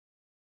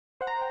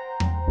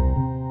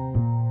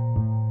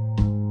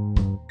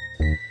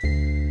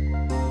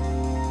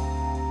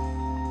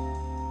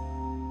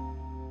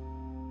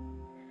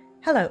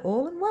Hello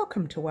all and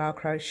welcome to our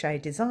Crochet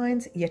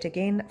Designs yet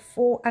again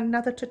for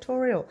another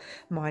tutorial.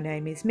 My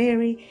name is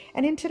Mary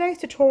and in today's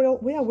tutorial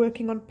we are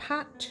working on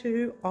part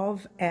 2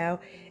 of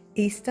our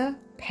Easter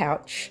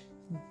pouch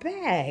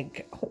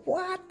bag.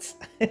 What?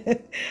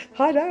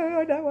 I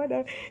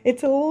know.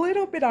 It's a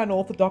little bit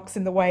unorthodox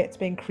in the way it's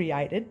been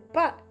created,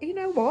 but you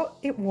know what?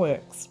 It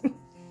works.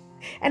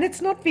 And it's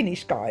not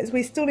finished, guys.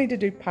 We still need to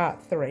do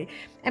part 3.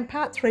 And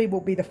part 3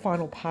 will be the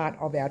final part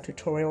of our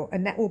tutorial.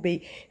 And that will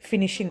be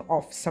finishing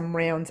off some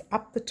rounds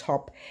up the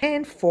top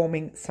and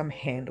forming some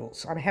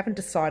handles. I haven't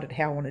decided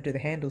how I want to do the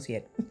handles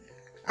yet.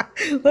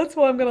 That's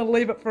why I'm going to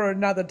leave it for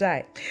another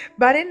day.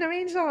 But in the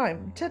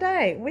meantime,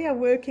 today we are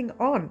working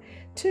on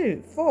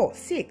 2, 4,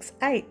 6,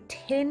 8,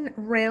 10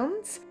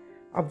 rounds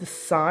of the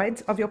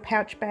sides of your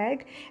pouch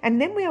bag.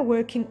 And then we are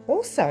working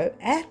also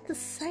at the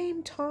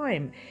same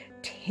time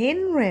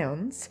 10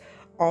 rounds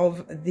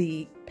of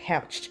the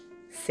pouched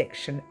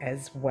section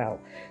as well.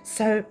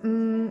 So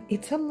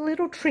it's a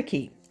little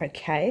tricky,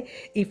 okay?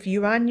 If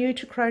you are new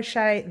to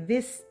crochet,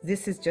 this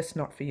is just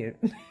not for you.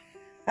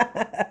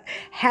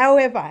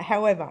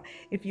 However,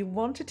 if you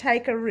want to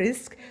take a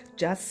risk,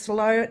 just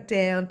slow it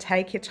down,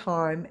 take your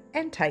time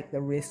and take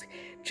the risk.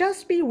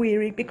 Just be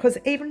wary, because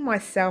even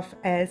myself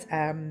as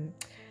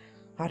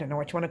I don't know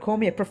what you want to call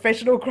me, a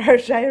professional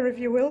crocheter, if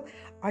you will,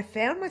 I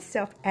found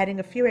myself adding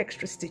a few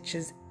extra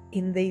stitches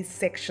in these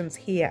sections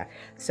here.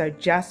 So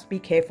just be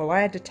careful.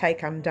 I had to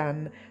take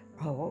undone,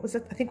 what was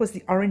it? I think it was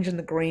the orange and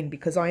the green,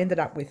 because I ended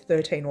up with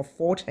 13 or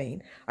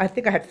 14. I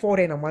think I had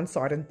 14 on one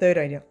side and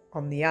 13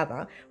 on the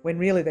other, when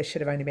really there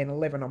should have only been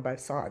 11 on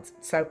both sides.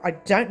 So I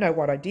don't know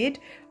what I did.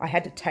 I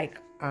had to take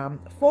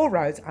 4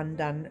 rows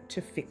undone to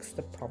fix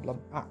the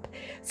problem up.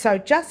 So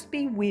just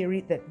be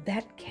wary that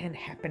that can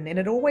happen, and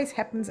it always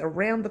happens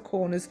around the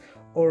corners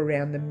or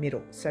around the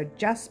middle. So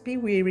just be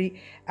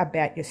wary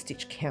about your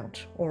stitch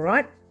count. All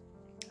right.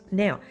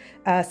 Now,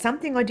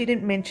 something I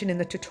didn't mention in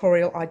the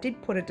tutorial, I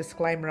did put a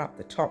disclaimer up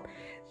the top.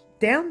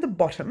 Down the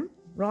bottom,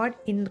 right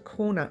in the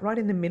corner, right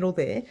in the middle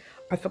there,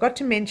 I forgot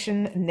to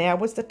mention now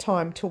was the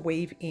time to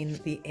weave in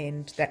the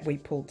end that we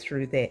pulled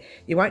through there.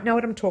 You won't know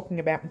what I'm talking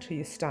about until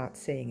you start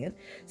seeing it.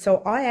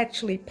 So I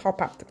actually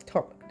pop up the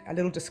top a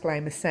little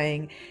disclaimer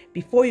saying,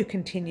 before you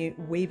continue,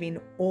 weave in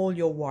all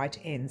your white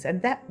ends,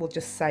 and that will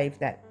just save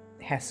that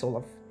hassle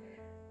of,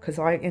 because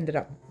I ended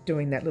up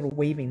doing that little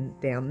weaving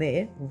down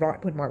there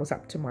right when I was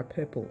up to my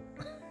purple.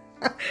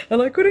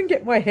 And I couldn't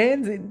get my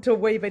hands in to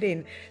weave it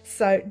in.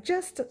 So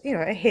just, you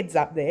know, a heads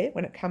up there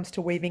when it comes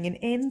to weaving in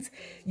ends.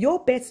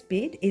 Your best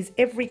bid is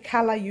every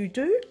colour you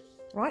do,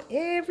 right?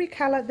 Every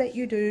colour that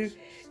you do,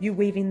 you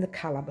weave in the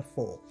colour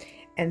before.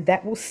 And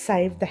that will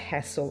save the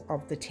hassle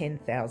of the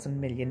 10,000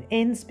 million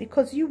ends,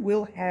 because you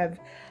will have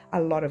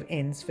a lot of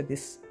ends for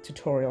this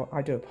tutorial.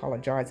 I do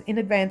apologise in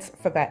advance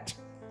for that.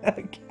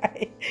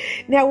 Okay,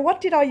 now what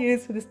did I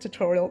use for this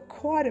tutorial?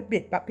 Quite a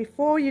bit, but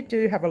before you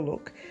do have a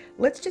look,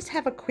 let's just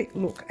have a quick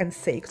look and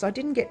see, because I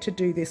didn't get to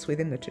do this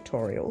within the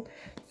tutorial,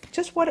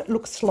 just what it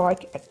looks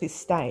like at this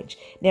stage.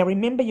 Now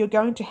remember, you're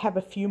going to have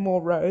a few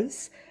more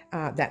rows.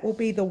 That will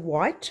be the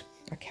white,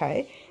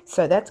 okay,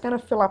 so that's going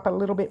to fill up a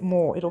little bit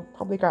more. It'll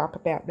probably go up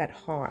about that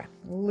high,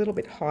 a little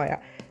bit higher,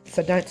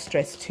 so don't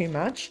stress too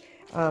much.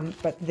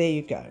 But there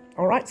you go.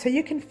 All right, so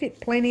you can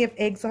fit plenty of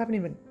eggs. I haven't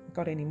even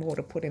got any more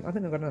to put in. I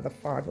think I've got another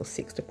 5 or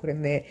 6 to put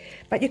in there,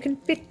 but you can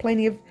fit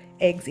plenty of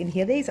eggs in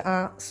here. These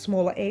are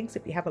smaller eggs.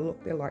 If you have a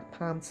look, they're like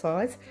palm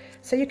size,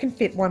 so you can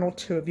fit 1 or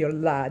 2 of your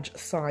large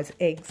size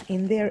eggs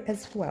in there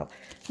as well.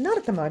 Not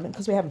at the moment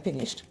because we haven't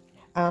finished,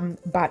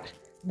 but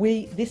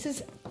this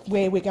is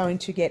where we're going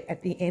to get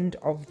at the end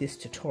of this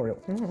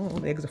tutorial.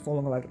 The eggs are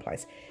falling all over the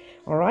place.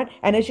 All right,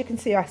 and as you can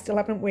see, I still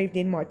haven't weaved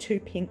in my 2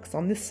 pinks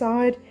on this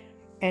side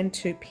and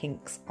 2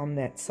 pinks on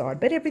that side,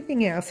 but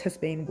everything else has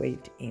been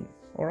weaved in.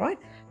 All right,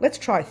 let's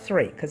try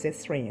 3, because there's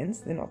 3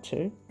 ends, they're not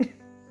 2.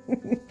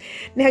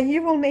 Now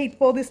you will need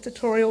for this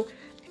tutorial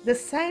the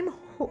same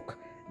hook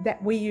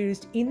that we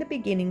used in the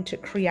beginning to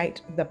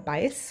create the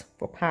base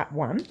for part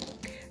 1.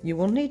 You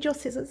will need your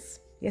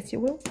scissors, yes you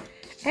will,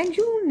 and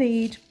you'll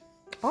need,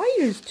 I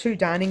used 2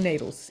 darning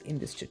needles in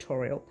this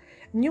tutorial,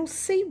 and you'll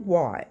see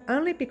why.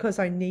 Only because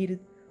I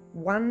needed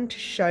one to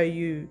show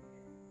you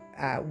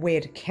where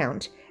to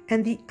count,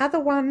 and the other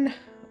one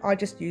I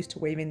just used to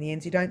weave in the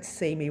ends. You don't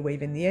see me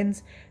weave in the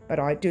ends, but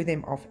I do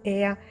them off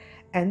air.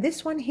 And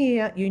this one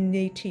here you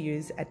need to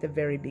use at the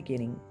very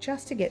beginning,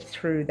 just to get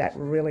through that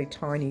really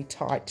tiny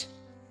tight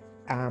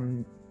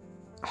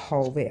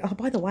hole there. Oh,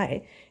 by the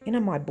way, you know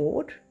my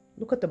board,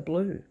 look at the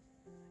blue.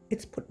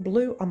 It's put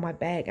blue on my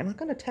bag, and I'm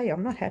going to tell you,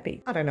 I'm not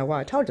happy. I don't know why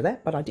I told you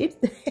that, but I did.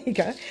 There you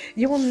go.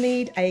 You will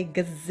need a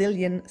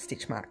gazillion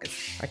stitch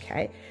markers,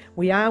 okay?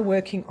 We are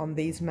working on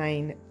these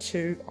main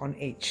 2 on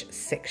each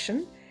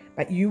section,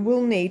 but you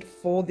will need,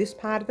 for this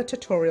part of the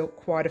tutorial,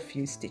 quite a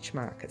few stitch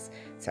markers.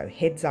 So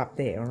heads up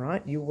there, all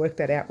right? You'll work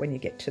that out when you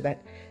get to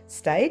that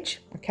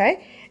stage,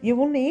 okay? You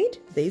will need,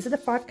 these are the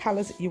 5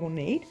 colours that you will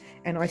need,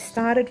 and I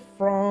started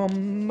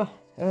from,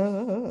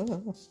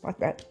 like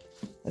that.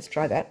 Let's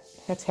try that.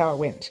 That's how I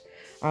went.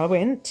 I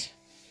went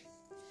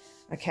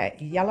Okay,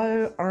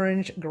 yellow,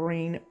 orange,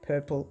 green,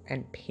 purple,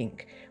 and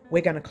pink.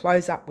 We're going to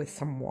close up with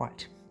some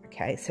white.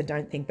 Okay, so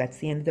don't think that's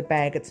the end of the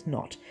bag. It's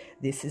not.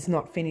 This is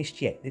not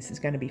finished yet. This is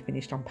going to be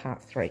finished on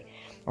part 3.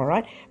 All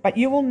right, but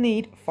you will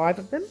need 5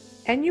 of them,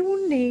 and you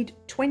will need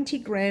 20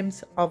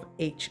 grams of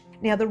each.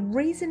 Now, the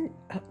reason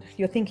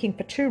you're thinking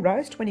for 2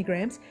 rows, 20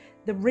 grams,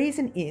 the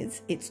reason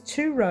is it's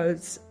 2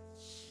 rows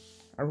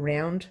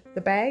around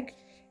the bag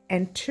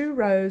and 2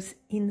 rows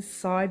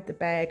inside the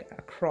bag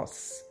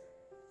across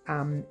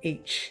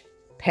each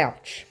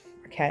pouch.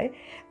 Okay,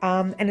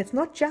 and it's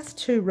not just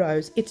 2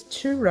 rows, it's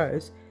 2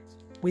 rows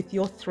with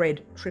your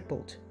thread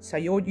tripled. So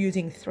you're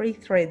using 3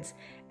 threads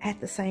at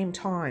the same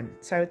time.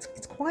 So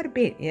it's quite a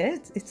bit, yeah?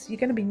 You're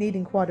going to be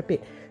needing quite a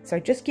bit. So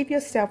just give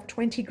yourself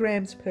 20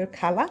 grams per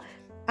colour.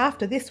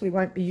 After this, we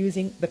won't be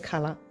using the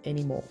colour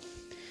anymore.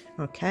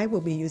 Okay,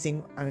 we'll be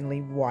using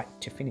only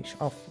white to finish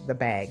off the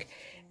bag.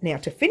 Now,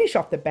 to finish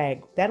off the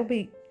bag, that'll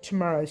be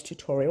tomorrow's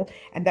tutorial,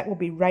 and that will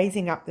be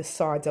raising up the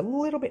sides a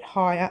little bit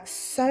higher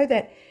so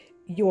that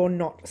you're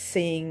not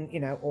seeing, you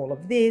know, all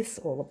of this,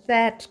 all of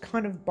that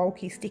kind of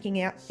bulky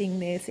sticking out thing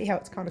there. See how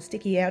it's kind of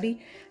sticky outy?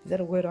 Is that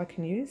a word I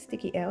can use?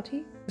 Sticky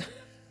outy?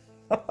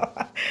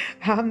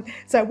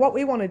 So what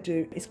we want to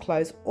do is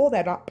close all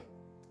that up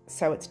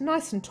so it's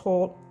nice and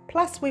tall.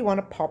 Plus we want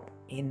to pop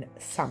in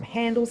some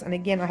handles. And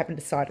again, I haven't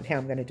decided how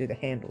I'm going to do the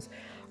handles.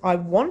 I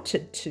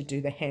wanted to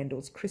do the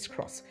handles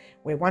crisscross,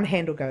 where one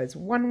handle goes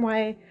one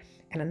way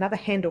and another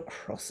handle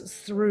crosses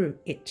through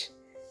it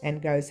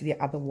and goes the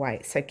other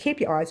way. So keep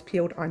your eyes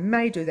peeled. I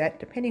may do that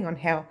depending on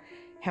how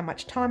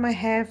much time I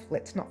have.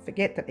 Let's not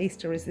forget that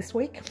Easter is this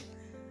week.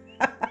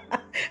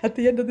 At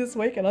the end of this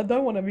week, and I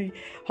don't want to be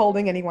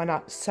holding anyone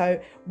up,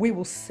 so we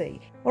will see.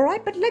 All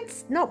right, but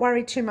let's not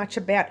worry too much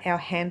about our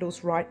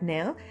handles right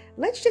now.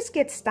 Let's just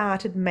get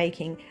started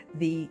making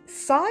the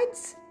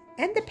sides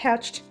and the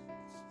pouched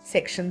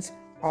sections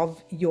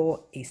of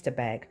your Easter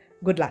bag.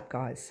 Good luck,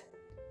 guys.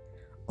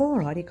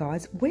 Alrighty,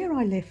 guys, where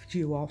I left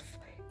you off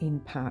in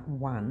part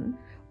 1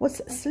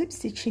 was slip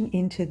stitching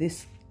into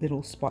this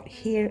little spot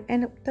here,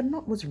 and the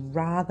knot was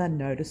rather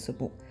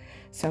noticeable.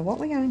 So what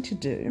we're going to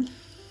do,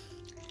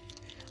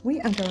 we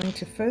are going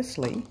to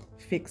firstly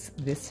fix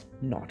this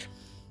knot.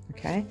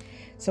 Okay,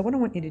 so what I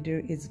want you to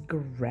do is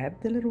grab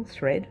the little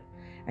thread,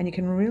 and you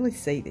can really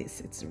see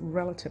this, it's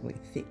relatively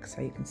thick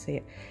so you can see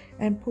it,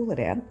 and pull it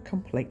out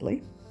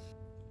completely.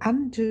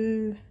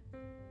 Undo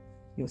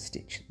your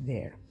stitch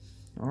there.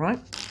 All right,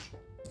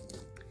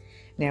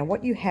 now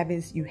what you have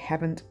is you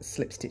haven't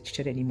slip stitched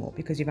it anymore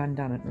because you've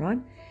undone it, right?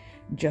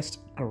 Just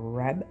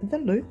grab the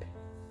loop,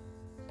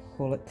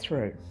 pull it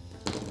through.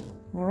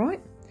 All right,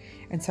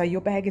 and so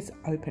your bag is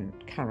open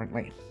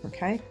currently.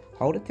 Okay,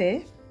 hold it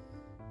there.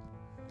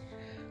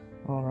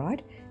 All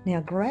right, now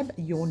grab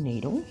your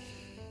needle,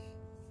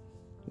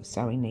 your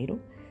sewing needle,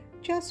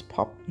 just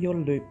pop your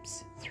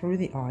loops through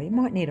the eye. You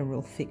might need a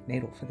real thick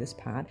needle for this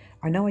part.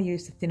 I know I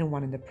used a thinner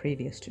one in the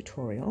previous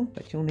tutorial,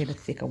 but you'll need a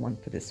thicker one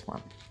for this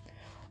one.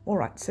 All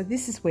right, so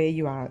this is where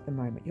you are at the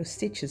moment. Your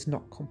stitch is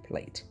not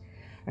complete.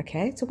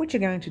 Okay, so what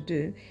you're going to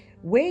do,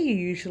 where you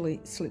usually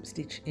slip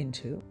stitch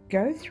into,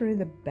 go through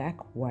the back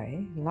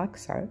way, like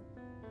so,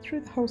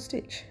 through the whole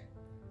stitch,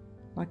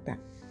 like that.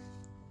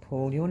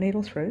 Pull your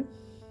needle through,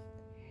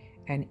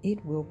 and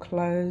it will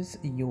close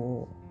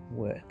your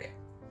work,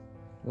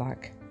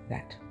 like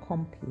that,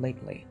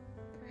 completely.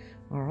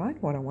 All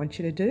right, what I want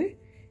you to do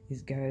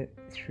is go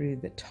through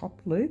the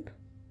top loop,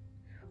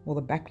 or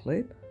the back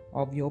loop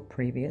of your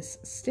previous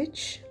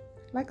stitch,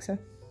 like so.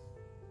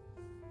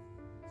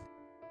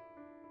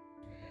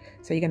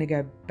 So you're going to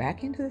go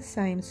back into the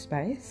same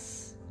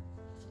space,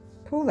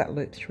 pull that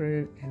loop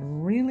through,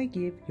 and really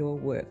give your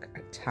work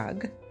a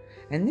tug.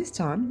 And this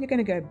time you're going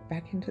to go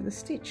back into the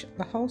stitch,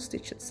 the whole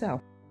stitch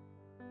itself.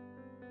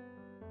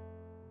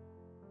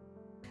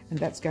 And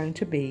that's going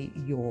to be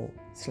your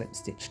slip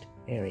stitched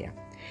area.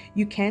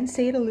 You can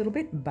see it a little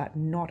bit, but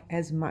not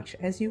as much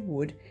as you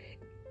would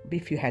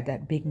if you had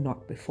that big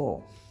knot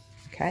before.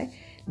 Okay,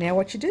 now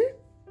what you do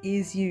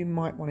is you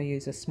might want to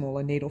use a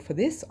smaller needle for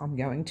this. I'm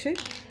going to.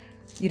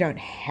 You don't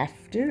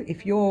have to.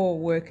 If your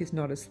work is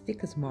not as thick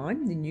as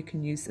mine, then you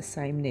can use the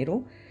same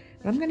needle.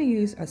 But I'm going to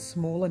use a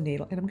smaller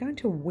needle, and I'm going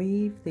to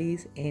weave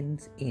these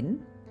ends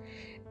in.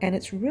 And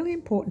it's really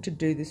important to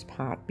do this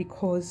part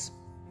because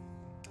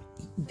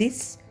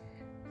this,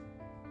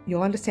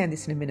 you'll understand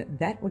this in a minute,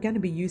 that we're going to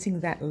be using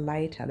that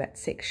later, that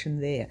section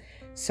there.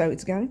 So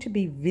it's going to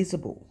be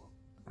visible.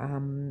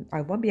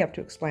 I won't be able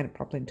to explain it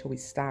properly until we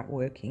start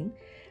working.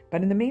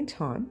 But in the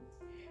meantime,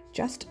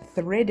 just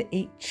thread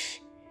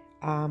each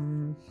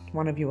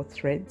one of your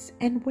threads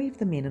and weave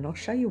them in, and I'll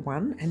show you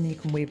one, and then you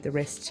can weave the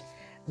rest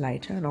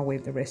later, and I'll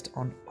weave the rest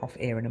on off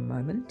air in a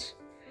moment.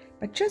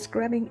 But just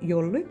grabbing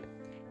your loop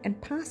and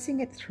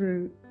passing it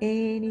through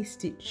any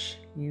stitch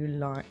you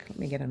like. Let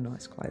me get a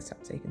nice close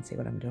up so you can see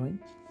what I'm doing.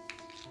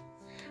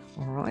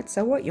 All right,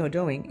 so what you're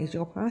doing is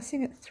you're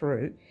passing it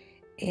through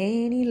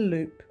any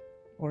loop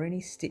or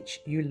any stitch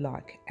you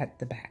like at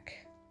the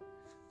back,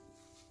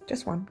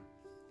 just one,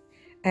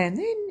 and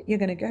then you're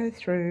going to go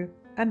through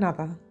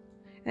another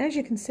And as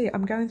you can see,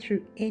 I'm going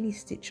through any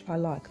stitch I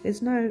like.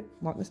 There's no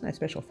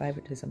special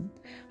favoritism.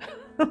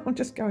 I'm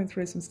just going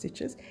through some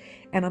stitches,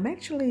 and I'm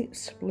actually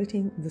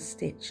splitting the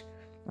stitch.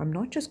 I'm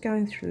not just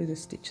going through the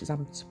stitches,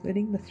 I'm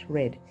splitting the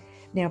thread.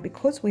 Now,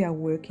 because we are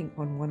working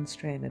on one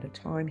strand at a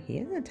time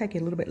here, it's going to take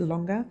you a little bit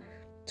longer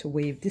to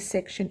weave this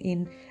section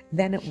in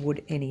than it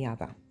would any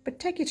other. But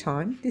take your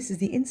time. This is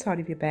the inside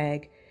of your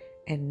bag,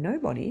 and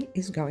nobody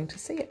is going to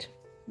see it.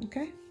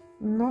 Okay?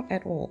 Not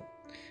at all.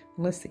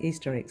 Unless the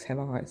Easter eggs have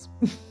eyes.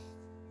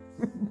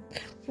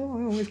 Oh,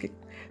 I always get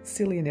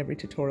silly in every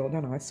tutorial,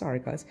 don't I? Sorry,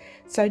 guys.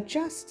 So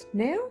just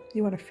now,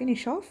 you want to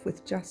finish off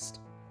with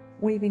just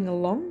weaving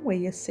along where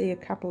you see a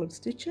couple of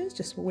stitches.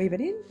 Just weave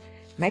it in.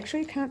 Make sure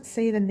you can't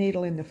see the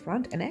needle in the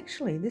front. And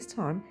actually, this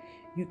time,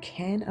 you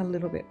can a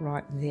little bit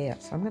right there.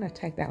 So I'm going to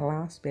take that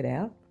last bit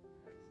out.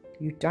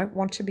 You don't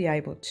want to be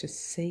able to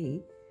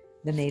see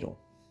the needle.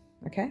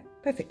 Okay?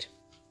 Perfect.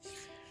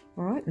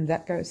 All right, and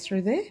that goes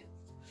through there.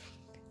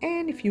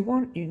 And if you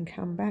want, you can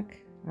come back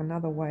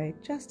another way,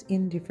 just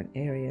in different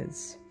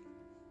areas,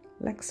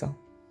 like so.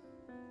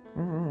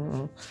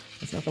 Oh,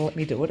 it's not going to let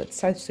me do it. It's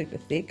so super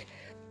thick,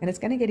 and it's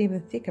going to get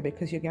even thicker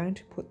because you're going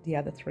to put the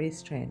other 3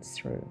 strands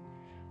through.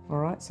 All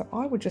right, so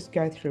I would just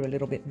go through a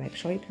little bit. Make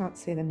sure you can't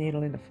see the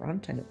needle in the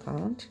front, and you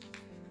can't.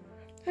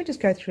 I just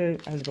go through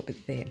a little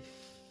bit there.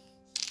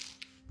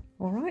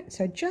 All right,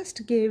 so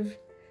just give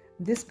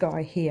this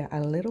guy here a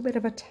little bit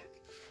of a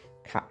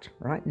cut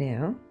right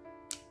now.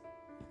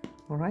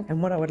 All right,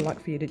 and what I would like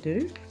for you to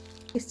do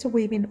is to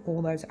weave in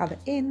all those other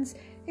ends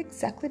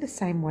exactly the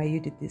same way you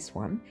did this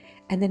one,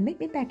 and then meet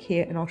me back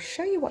here and I'll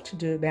show you what to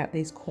do about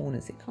these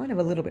corners. They're kind of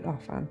a little bit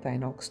off, aren't they?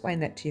 And I'll explain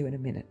that to you in a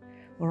minute.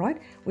 All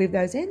right, weave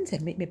those ends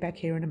and meet me back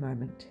here in a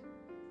moment.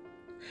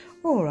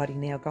 Alrighty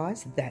now,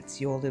 guys,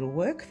 that's your little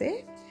work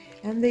there.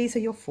 And these are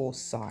your 4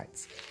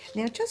 sides.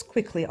 Now, just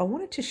quickly, I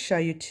wanted to show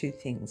you 2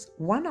 things.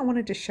 One, I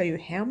wanted to show you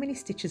how many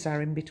stitches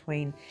are in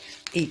between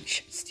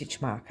each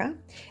stitch marker.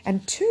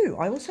 And 2,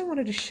 I also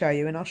wanted to show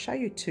you, and I'll show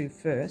you 2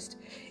 first,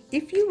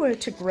 if you were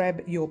to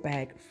grab your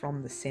bag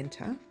from the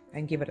center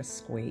and give it a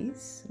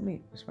squeeze, let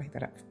me just wake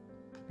that up,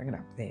 bring it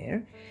up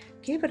there,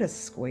 give it a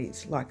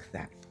squeeze like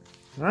that,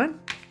 right?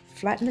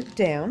 Flatten it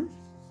down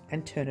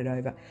and turn it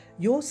over.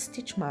 Your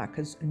stitch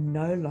markers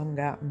no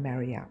longer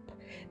marry up.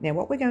 Now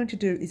what we're going to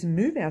do is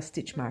move our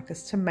stitch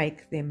markers to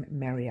make them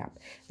marry up.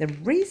 The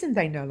reason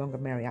they no longer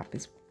marry up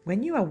is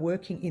when you are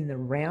working in the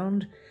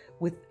round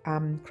with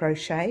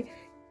crochet,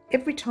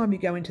 every time you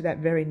go into that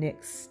very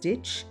next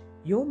stitch,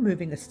 you're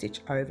moving a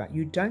stitch over.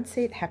 You don't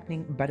see it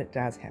happening, but it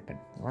does happen.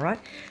 All right,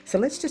 so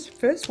let's just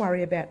first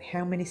worry about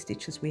how many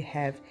stitches we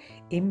have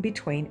in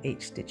between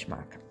each stitch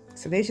marker.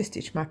 So there's your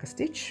stitch marker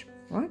stitch,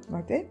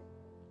 right there.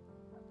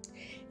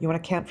 You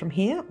want to count from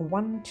here,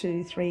 1,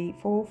 2, 3,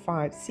 4,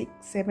 5, 6,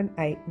 7,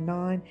 8,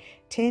 9,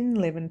 10,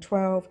 11,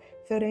 12,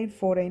 13,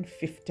 14,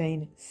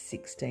 15,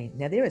 16.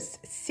 Now there is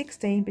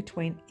 16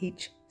 between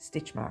each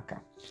stitch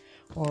marker.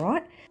 All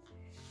right,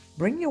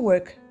 bring your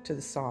work to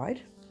the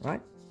side,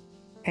 right,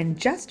 and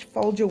just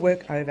fold your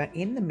work over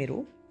in the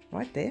middle,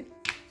 right there.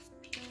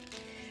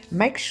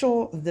 Make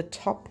sure the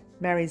top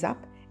marries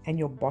up and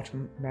your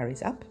bottom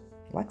marries up,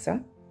 like so.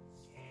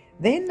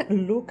 Then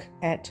look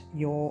at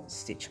your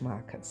stitch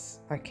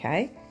markers,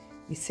 okay?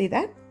 You see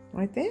that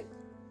right there?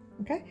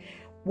 Okay.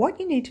 What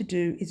you need to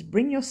do is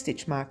bring your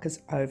stitch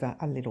markers over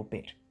a little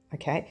bit,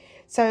 okay?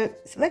 So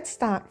let's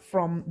start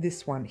from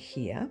this one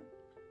here.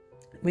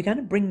 We're going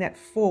to bring that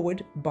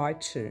forward by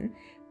 2.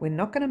 We're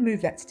not going to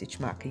move that stitch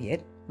marker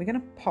yet. We're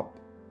going to pop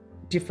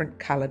different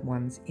coloured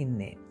ones in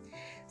there.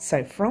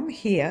 So from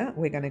here,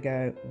 we're going to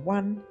go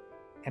 1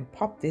 and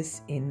pop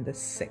this in the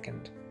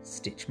 2nd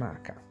stitch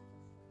marker.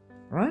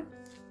 Right?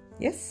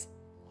 Yes?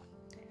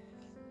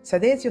 So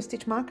there's your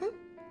stitch marker.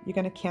 You're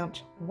going to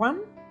count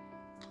 1,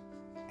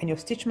 and your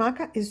stitch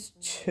marker is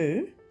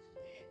 2,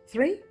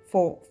 3,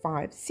 4,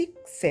 5, 6,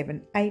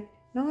 7, 8,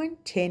 9,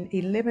 10,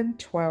 11,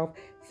 12,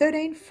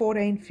 13,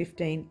 14,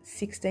 15,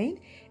 16,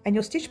 and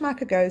your stitch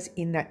marker goes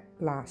in that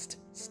last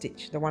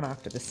stitch, the one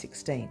after the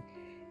 16.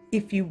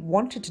 If you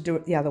wanted to do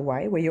it the other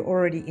way, where you're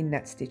already in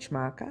that stitch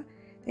marker,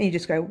 then you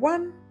just go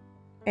 1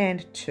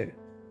 and 2.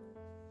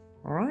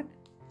 All right?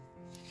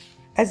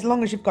 As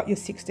long as you've got your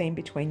 16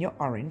 between your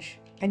orange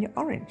and your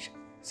orange.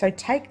 So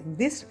take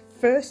this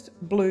first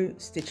blue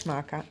stitch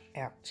marker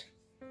out.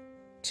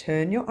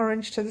 Turn your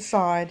orange to the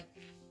side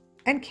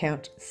and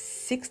count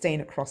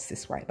 16 across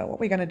this way. But what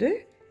we're going to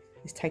do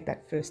is take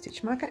that first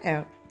stitch marker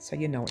out so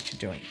you know what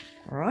you're doing.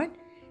 All right?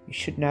 You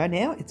should know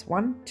now it's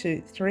 1,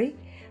 2, 3,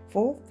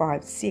 4,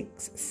 5,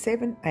 6,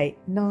 7, 8,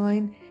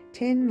 9,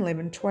 10,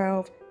 11,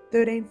 12,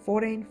 13,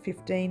 14,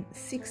 15,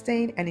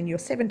 16, and in your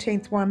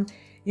 17th one,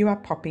 you are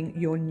popping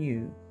your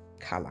new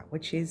colour,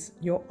 which is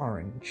your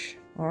orange.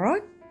 All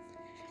right,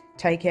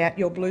 take out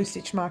your blue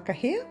stitch marker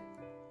here,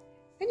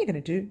 and you're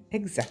going to do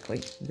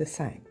exactly the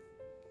same.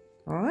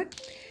 All right,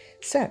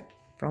 so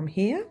from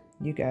here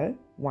you go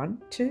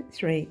 1, 2,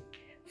 3,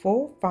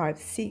 4, 5,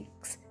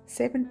 6,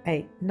 7,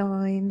 8,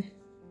 9,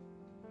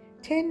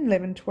 10,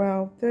 11,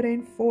 12,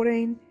 13,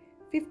 14,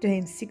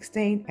 15,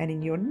 16, and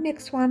in your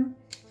next one,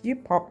 you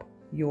pop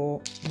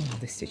your, oh,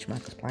 this stitch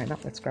marker's playing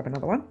up, let's grab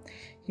another one.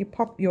 You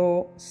pop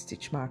your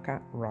stitch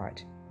marker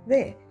right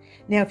there.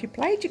 Now, if you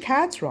played your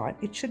cards right,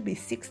 it should be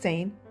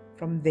 16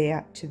 from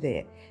there to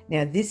there.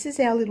 Now, this is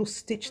our little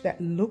stitch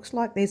that looks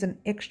like there's an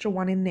extra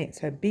one in there,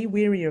 so be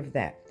wary of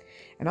that.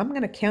 And I'm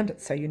going to count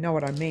it so you know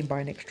what I mean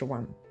by an extra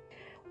one.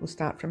 We'll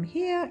start from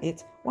here.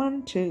 It's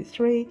 1, 2,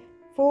 3,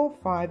 4,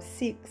 5,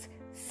 6,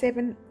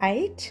 7,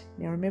 8.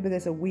 Now, remember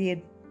there's a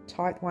weird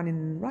tight one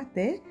in right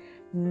there.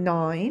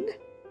 9,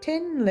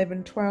 10,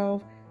 11,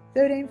 12,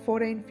 13,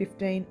 14,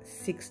 15,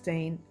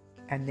 16,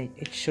 and then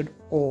it should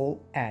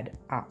all add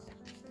up.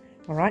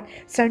 All right,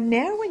 so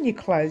now when you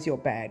close your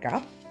bag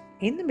up,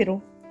 in the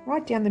middle,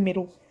 right down the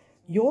middle,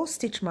 your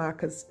stitch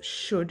markers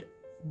should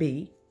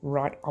be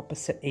right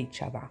opposite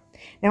each other.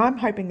 Now, I'm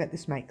hoping that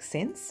this makes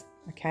sense,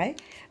 okay?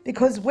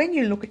 Because when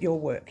you look at your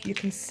work, you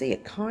can see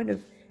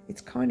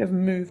it's kind of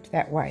moved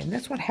that way, and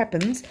that's what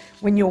happens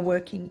when you're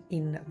working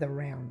in the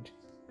round.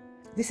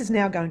 This is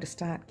now going to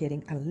start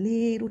getting a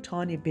little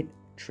tiny bit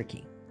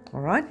tricky,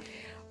 all right?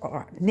 All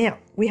right, now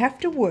we have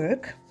to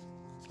work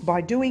by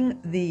doing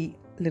the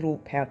little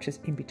pouches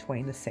in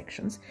between the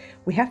sections.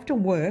 We have to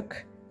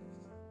work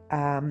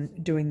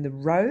doing the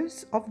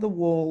rows of the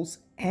walls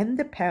and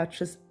the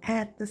pouches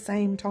at the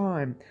same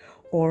time,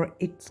 or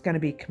it's going to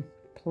be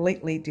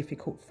completely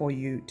difficult for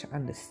you to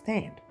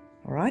understand.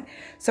 All right,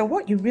 so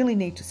what you really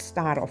need to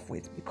start off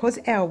with, because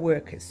our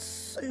work is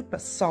super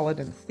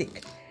solid and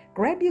thick,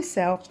 grab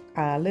yourself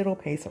a little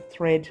piece of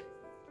thread.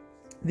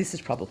 This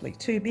is probably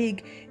too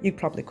big. You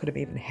probably could have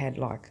even had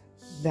like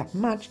that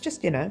much,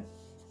 just, you know,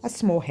 a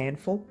small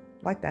handful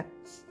like that.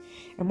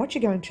 And what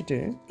you're going to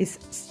do is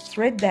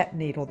thread that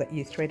needle that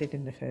you threaded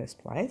in the first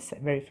place,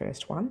 that very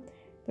first one,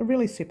 the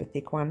really super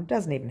thick one.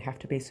 Doesn't even have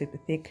to be super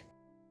thick.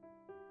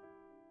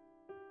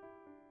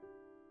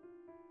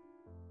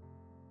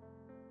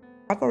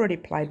 I've already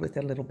played with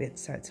it a little bit,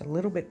 so it's a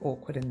little bit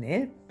awkward in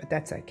there, but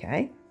that's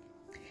okay.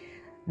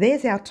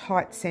 There's our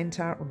tight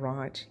center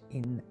right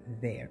in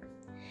there.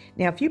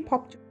 Now, if you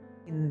popped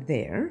in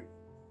there,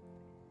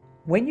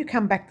 when you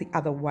come back the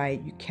other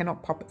way, you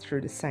cannot pop it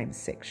through the same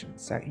section.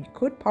 So you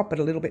could pop it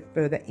a little bit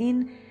further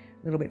in,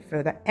 a little bit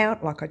further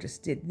out, like I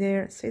just did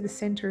there. See, the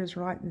center is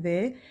right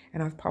there,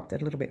 and I've popped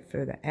it a little bit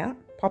further out.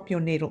 Pop your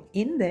needle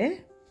in there,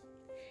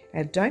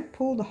 and don't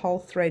pull the whole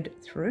thread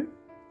through.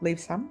 Leave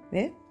some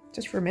there,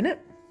 just for a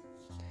minute.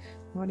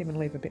 Might even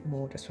leave a bit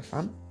more just for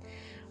fun.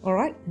 All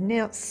right,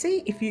 now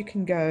see if you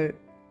can go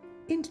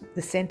into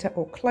the center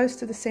or close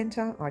to the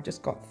center. I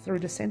just got through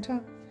the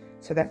center,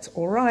 so that's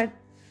all right.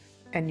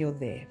 And you're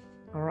there,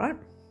 all right?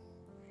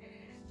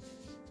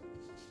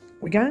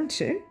 We're going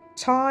to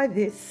tie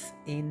this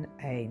in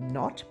a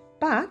knot,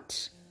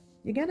 but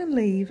you're going to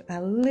leave a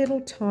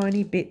little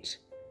tiny bit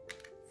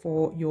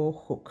for your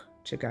hook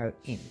to go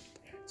in.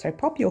 So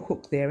pop your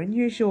hook there and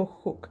use your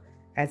hook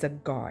as a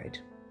guide.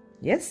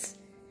 Yes?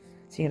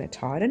 So you're going to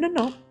tie it in a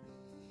knot,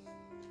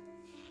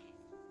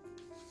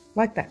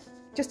 like that.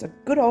 Just a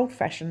good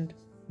old-fashioned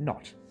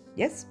knot,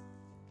 yes?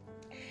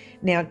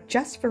 Now,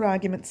 just for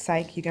argument's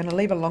sake, you're going to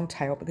leave a long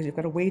tail because you've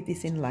got to weave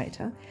this in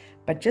later.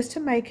 But just to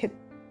make it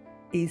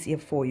easier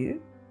for you,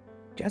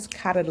 just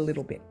cut it a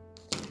little bit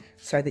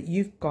so that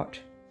you've got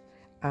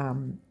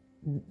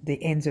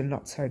the ends are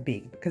not so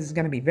big, because it's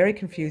going to be very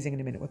confusing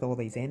in a minute with all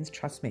these ends.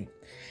 Trust me,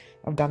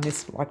 I've done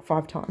this like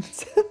 5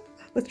 times.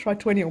 Let's try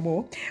 20 or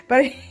more.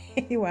 But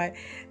anyway,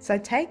 so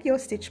take your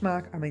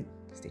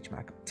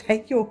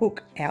take your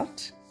hook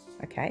out.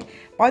 Okay,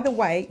 by the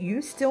way,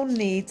 you still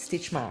need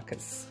stitch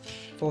markers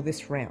for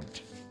this round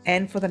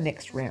and for the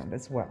next round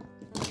as well.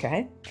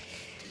 Okay,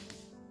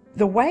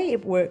 the way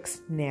it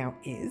works now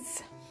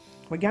is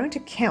we're going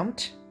to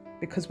count,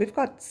 because we've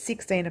got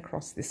 16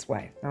 across this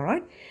way. All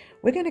right,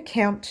 we're going to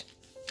count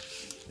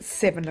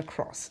 7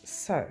 across.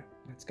 So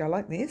let's go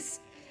like this,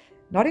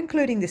 not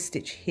including this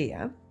stitch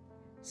here.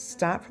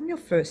 Start from your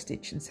first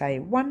stitch and say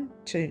 1,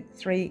 2,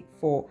 3,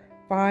 4,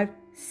 5,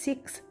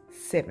 6,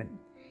 7.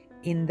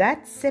 In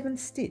that 7th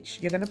stitch,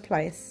 you're going to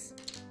place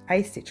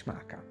a stitch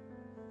marker.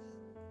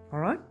 All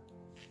right?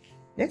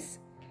 Yes?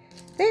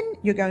 Then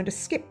you're going to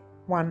skip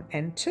 1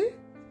 and 2,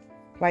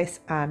 place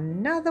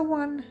another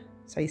one.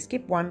 So you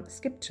skip 1,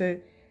 skip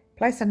 2,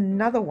 place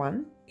another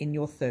one in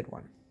your 3rd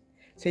one.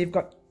 So you've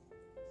got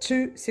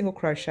 2 single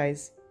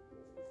crochets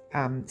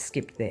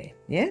skipped there.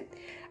 Yeah?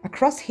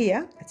 Across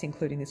here, that's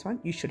including this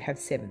one, you should have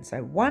 7.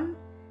 So 1,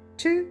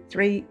 2,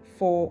 3,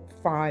 4,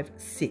 5,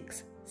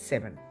 6,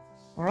 7.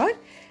 All right?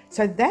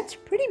 So that's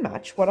pretty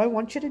much what I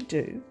want you to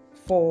do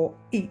for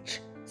each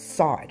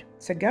side.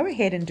 So go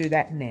ahead and do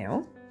that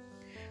now.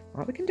 All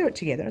right, we can do it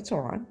together. It's all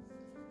right.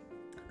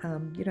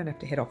 You don't have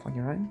to head off on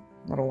your own.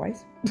 Not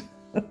always.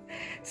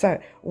 So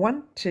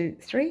 1, 2,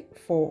 3,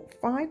 4,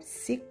 5,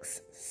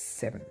 6,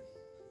 7.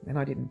 And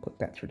I didn't put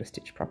that through the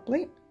stitch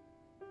properly,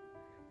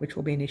 which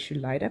will be an issue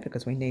later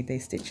because we need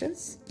these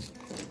stitches.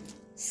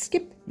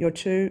 Skip your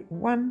 2,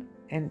 1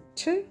 and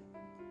 2.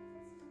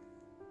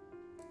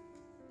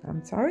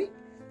 I'm sorry.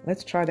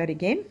 Let's try that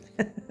again.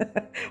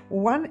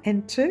 1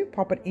 and 2,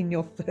 pop it in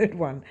your third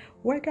one.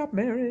 Wake up,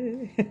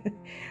 Mary.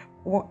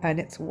 And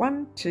it's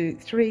 1, 2,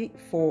 3,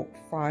 4,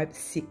 5,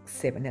 6,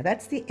 7. Now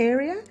that's the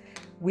area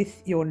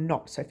with your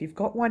knot. So if you've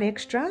got one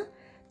extra,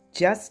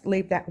 just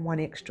leave that one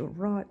extra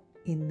right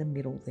in the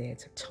middle there.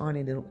 It's a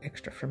tiny little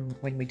extra from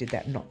when we did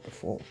that knot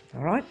before.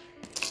 All right.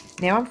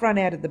 Now I've run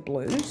out of the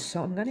blues,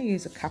 so I'm going to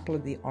use a couple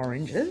of the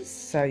oranges.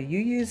 So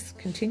you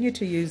continue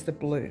to use the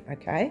blue,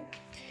 okay?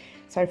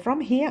 So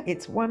from here,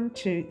 it's 1,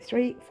 2,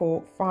 3,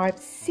 4, 5,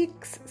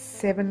 6,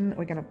 7.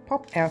 We're going to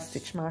pop our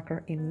stitch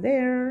marker in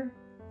there.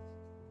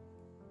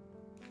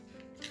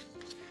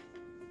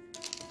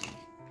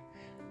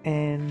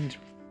 And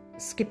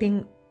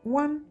skipping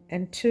 1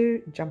 and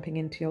 2, jumping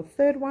into your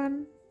third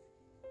one.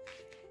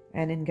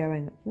 And then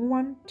going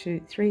 1,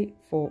 2, 3,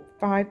 4,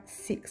 5,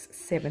 6,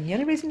 7. The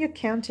only reason you're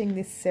counting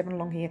this 7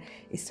 along here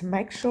is to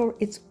make sure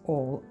it's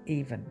all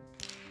even.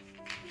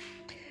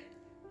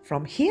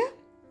 From here,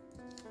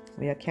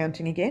 we are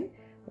counting again.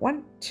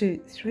 1,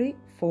 2, 3,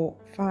 4,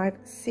 5,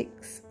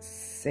 6,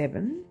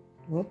 7.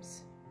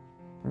 Whoops.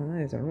 Oh,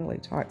 there's a really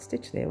tight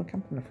stitch there. We'll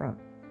come from the front.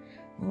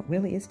 Well, it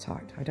really is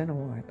tight. I don't know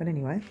why, but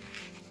anyway.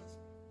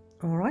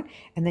 All right.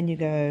 And then you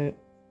go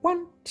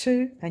 1,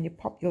 2, and you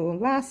pop your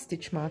last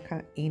stitch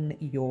marker in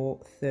your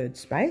third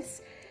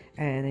space.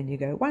 And then you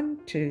go 1,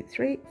 2,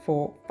 3,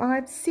 4,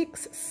 5,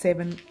 6,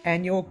 7,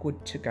 and you're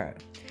good to go.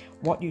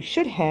 What you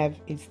should have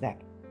is that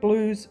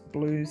blues,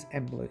 blues,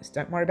 and blues.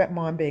 Don't worry about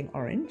mine being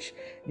orange.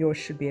 Yours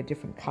should be a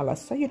different color,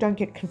 so you don't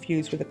get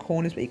confused with the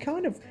corners, but you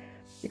kind of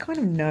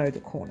know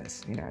the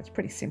corners. You know, it's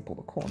pretty simple,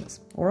 the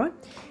corners. All right.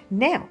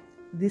 Now,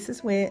 this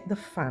is where the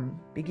fun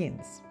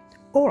begins.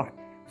 All right.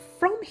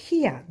 From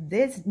here,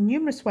 there's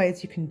numerous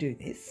ways you can do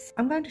this.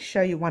 I'm going to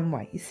show you one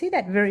way. You see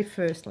that very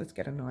first, let's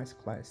get a nice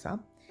close-up.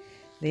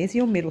 There's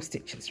your middle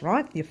stitches,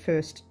 right? Your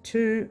first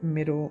 2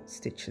 middle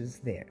stitches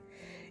there.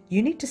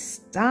 You need to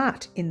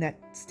start in that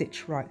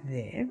stitch right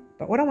there.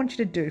 But what I want you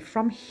to do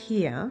from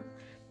here,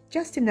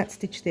 just in that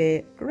stitch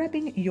there,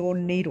 grabbing your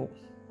needle,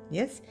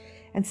 yes?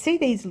 And see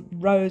these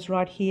rows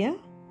right here?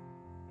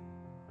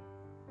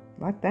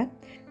 Like that.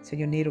 So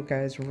your needle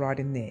goes right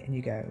in there and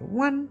you go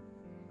 1,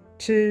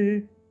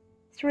 2,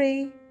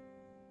 3,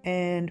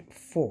 and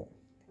 4.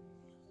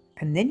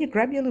 And then you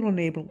grab your little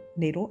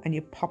needle and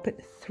you pop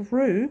it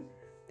through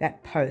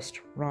that post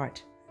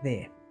right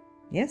there.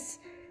 Yes?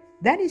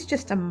 That is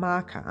just a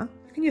marker.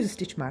 You can use a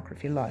stitch marker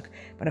if you like,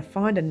 but I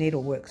find a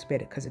needle works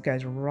better because it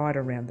goes right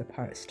around the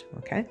post,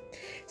 okay?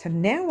 So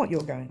now what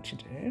you're going to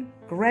do,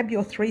 grab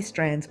your 3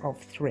 strands of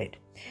thread.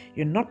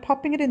 You're not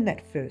popping it in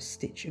that first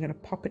stitch. You're going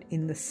to pop it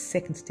in the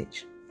second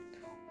stitch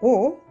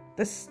or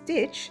the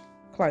stitch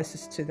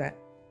closest to that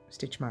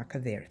stitch marker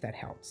there, if that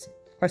helps.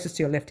 Closest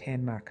to your left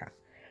hand marker.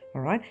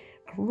 All right,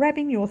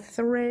 grabbing your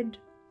thread,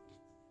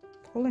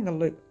 pulling a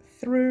loop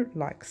through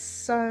like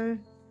so,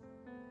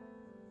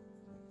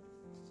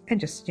 and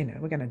just, you know,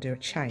 we're going to do a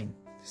chain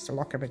just to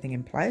lock everything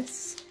in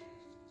place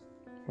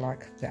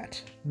like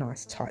that.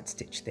 Nice tight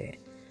stitch there.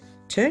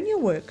 Turn your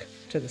work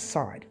to the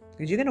side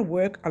because you're going to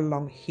work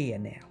along here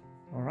now.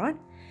 All right,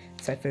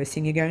 so first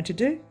thing you're going to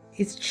do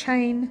is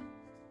chain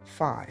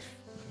 5.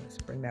 Let's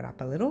bring that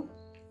up a little.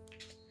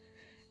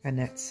 And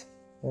that's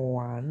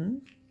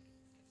 1,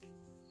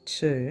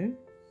 2,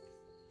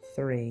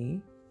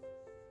 3,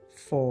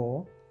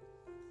 4,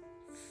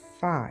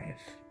 5.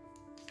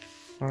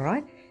 All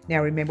right.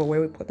 Now remember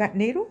where we put that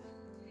needle?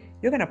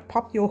 You're going to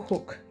pop your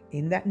hook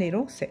in that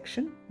needle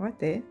section right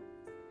there.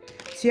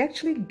 So you're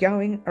actually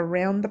going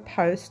around the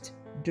post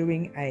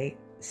doing a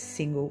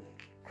single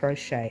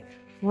crochet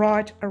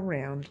right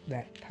around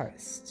that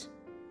post.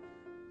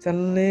 It's a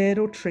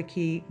little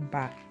tricky,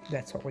 but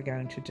that's what we're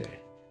going to do.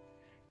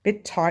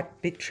 Bit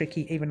tight, bit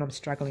tricky, even I'm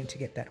struggling to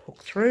get that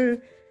hook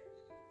through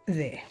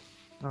there.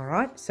 All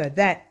right, so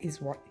that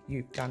is what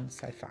you've done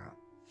so far.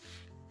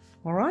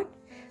 All right,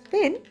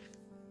 then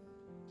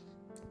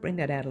bring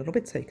that out a little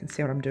bit so you can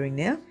see what I'm doing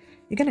now.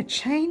 You're going to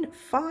chain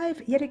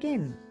 5 yet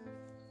again.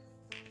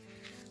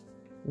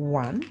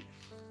 1,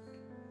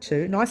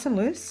 2, nice and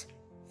loose,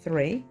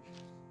 3,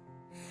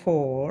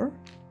 4,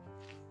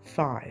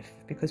 5,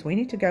 because we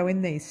need to go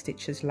in these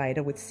stitches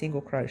later with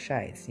single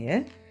crochets,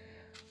 yeah?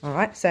 All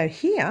right, so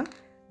here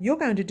you're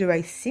going to do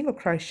a single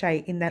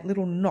crochet in that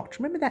little knot.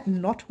 Remember that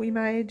knot we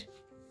made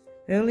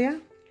earlier?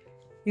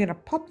 You're going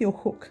to pop your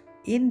hook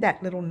in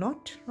that little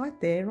knot right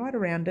there, right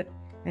around it,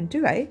 and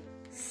do a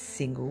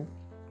single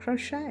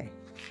crochet.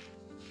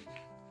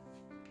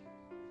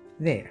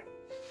 There.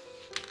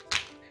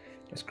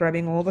 Just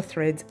grabbing all the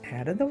threads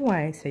out of the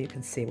way so you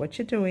can see what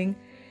you're doing.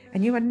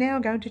 And you are now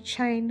going to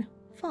chain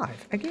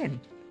 5 again,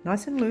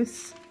 nice and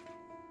loose.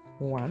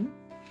 1,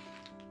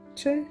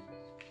 2,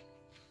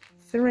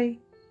 3,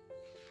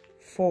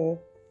 4,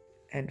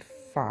 and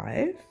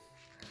 5.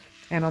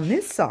 And on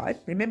this side,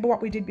 remember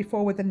what we did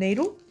before with the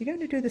needle? You're going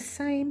to do the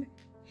same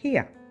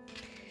here.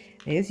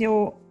 There's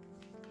your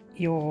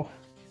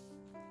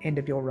end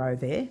of your row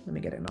there. Let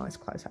me get a nice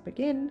close up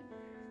again.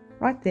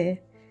 Right there.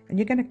 and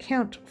you're going to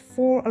count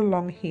 4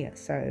 along here.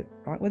 So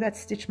right where that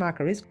stitch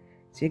marker is,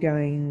 so you're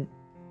going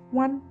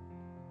 1,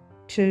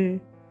 2,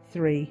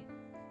 3,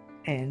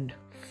 and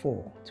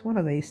 4. It's one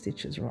of these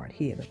stitches right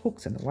here. The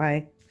hook's in the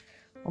way,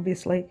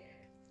 obviously.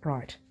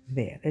 Right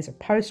there. There's a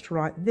post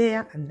right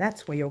there, and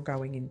that's where you're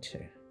going into.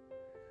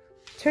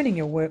 Turning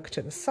your work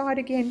to the side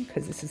again,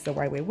 because this is the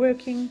way we're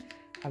working,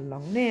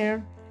 along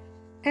there.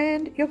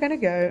 And you're going to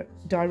go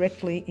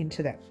directly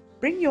into that.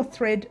 Bring your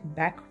thread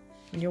back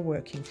when you're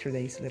working through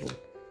these little,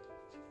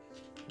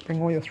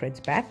 bring all your threads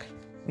back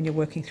when you're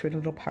working through the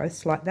little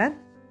posts like that.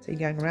 So you're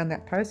going around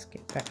that post,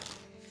 get that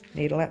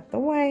needle out the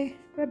way,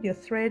 grab your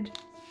thread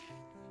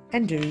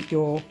and do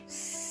your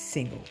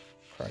single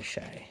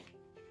crochet.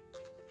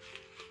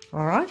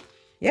 All right,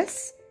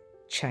 yes,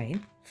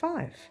 chain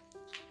 5.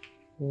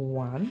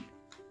 1,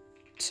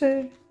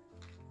 2,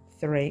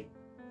 3,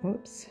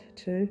 whoops,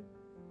 2,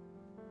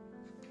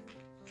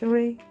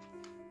 3,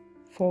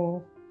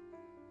 4,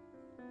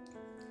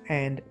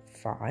 and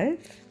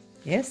 5.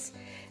 Yes.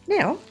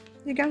 Now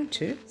you're going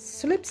to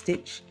slip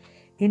stitch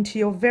into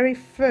your very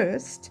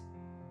first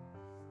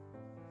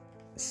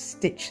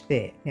stitch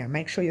there. Now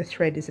make sure your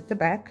thread is at the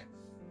back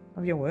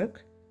of your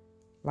work,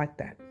 like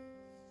that.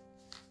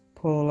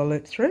 Pull a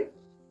loop through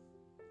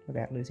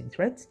without losing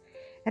threads,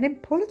 and then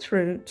pull it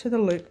through to the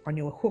loop on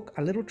your hook.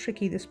 A little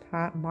tricky, this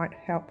part might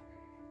help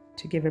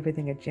to give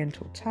everything a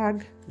gentle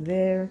tug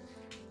there,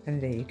 and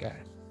there you go.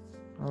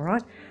 All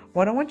right,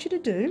 what I want you to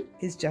do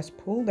is just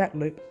pull that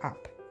loop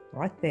up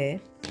right there,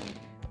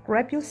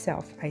 grab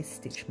yourself a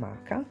stitch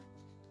marker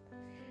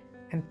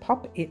and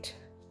pop it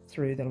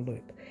through the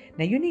loop.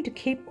 Now you need to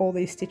keep all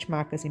these stitch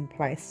markers in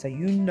place so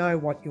you know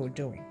what you're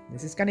doing.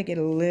 This is going to get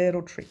a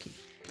little tricky.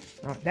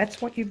 All right,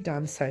 that's what you've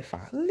done so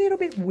far. A little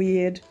bit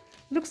weird,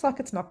 looks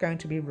like it's not going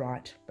to be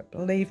right, but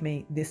believe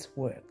me, this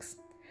works.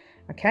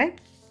 Okay,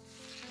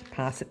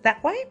 pass it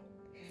that way.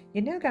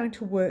 You're now going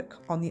to work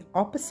on the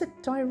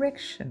opposite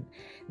direction.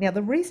 Now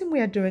the reason we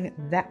are doing it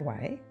that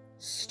way,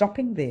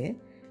 stopping there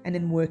and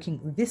then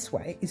working this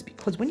way, is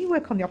because when you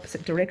work on the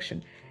opposite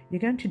direction, you're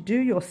going to do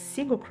your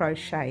single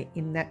crochet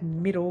in that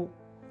middle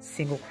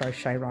single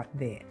crochet right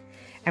there.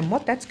 And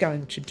what that's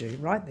going to do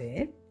right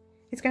there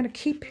is going to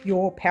keep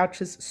your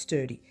pouches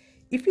sturdy.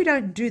 If you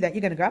don't do that,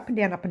 you're going to go up and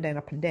down, up and down,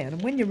 up and down.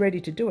 And when you're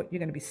ready to do it, you're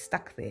going to be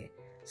stuck there.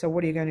 So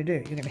what are you going to do?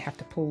 You're going to have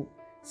to pull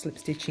slip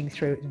stitching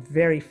through it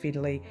very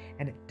fiddly,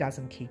 and it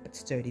doesn't keep it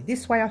sturdy.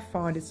 This way I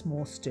find it's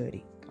more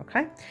sturdy.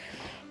 Okay,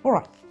 all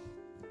right,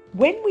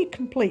 when we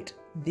complete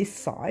this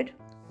side,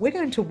 we're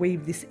going to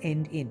weave this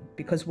end in,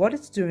 because what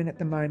it's doing at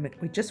the moment,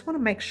 we just want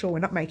to make sure we're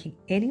not making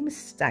any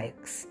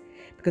mistakes,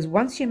 because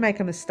once you make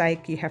a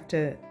mistake, you have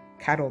to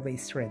cut all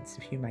these threads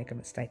if you make a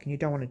mistake, and you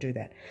don't want to do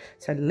that.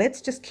 So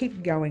let's just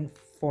keep going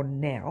for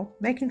now,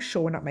 making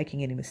sure we're not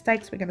making any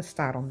mistakes. We're going to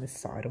start on this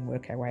side and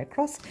work our way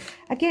across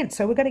again.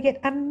 So we're going to get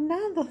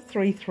another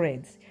 3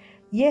 threads.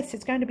 Yes,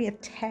 it's going to be a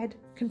tad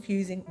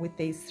confusing with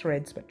these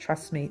threads, but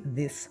trust me,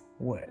 this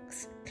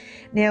works.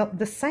 Now,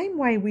 the same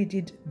way we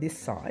did this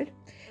side,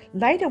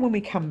 later when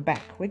we come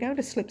back, we're going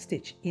to slip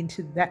stitch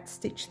into that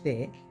stitch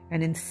there,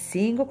 and then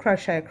single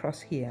crochet across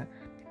here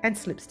and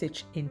slip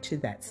stitch into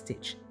that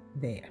stitch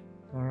there.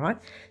 All right,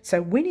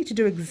 so we need to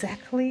do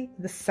exactly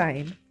the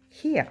same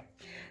here.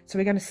 So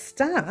we're going to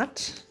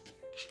start,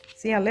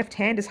 see our left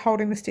hand is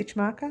holding the stitch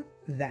marker?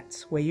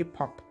 That's where you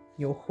pop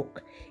your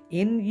hook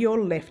in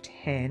your left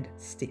hand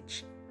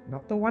stitch,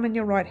 not the one in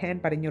your right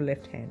hand, but in your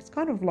left hand. It's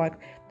kind of like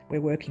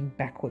we're working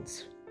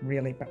backwards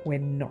really, but we're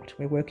not,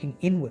 we're working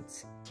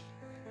inwards.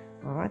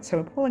 All right, so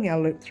we're pulling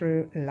our loop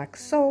through like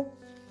so,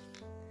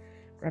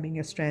 grabbing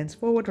your strands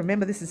forward.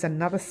 Remember, this is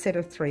another set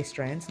of 3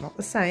 strands, not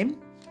the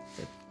same.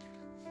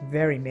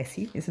 Very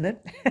messy, isn't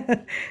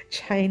it?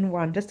 Chain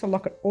 1 just to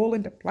lock it all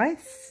into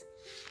place.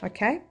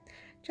 Okay,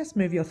 just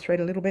move your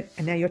thread a little bit,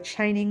 and now you're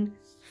chaining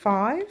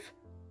 5,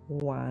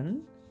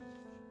 1,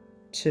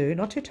 2,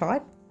 not too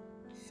tight,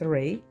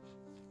 3,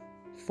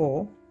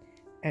 4,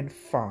 and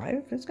 5.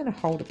 I'm just going to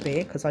hold it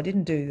there because I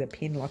didn't do the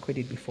pin like we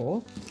did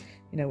before,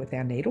 you know, with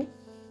our needle.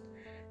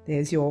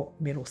 There's your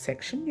middle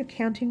section. You're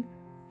counting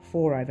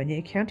 4 over, and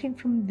you're counting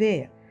from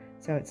there.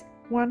 So it's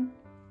 1,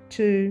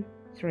 2,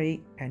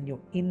 3, and you're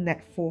in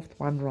that 4th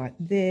one right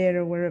there,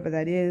 or wherever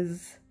that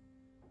is,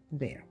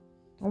 there.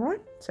 All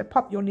right, so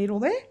pop your needle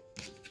there,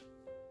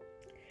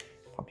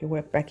 pop your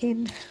work back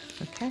in.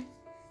 Okay,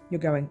 you're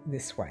going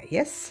this way,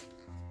 yes?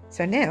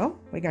 So now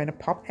we're going to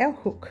pop our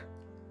hook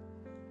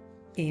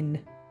in,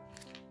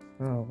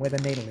 where the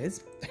needle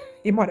is.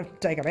 You might have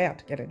to take it out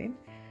to get it in.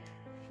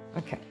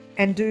 Okay,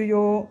 and do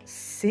your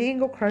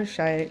single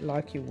crochet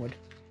like you would,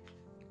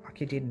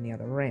 like you did in the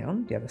other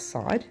round, the other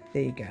side.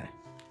 There you go.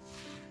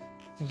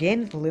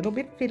 Again, a little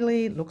bit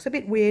fiddly, looks a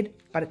bit weird,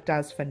 but it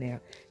does for now.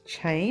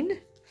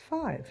 Chain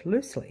 5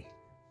 loosely.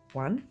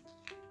 1,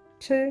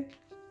 2,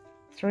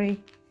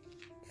 3,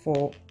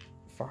 4,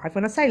 5.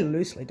 When I say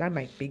loosely, don't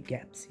make big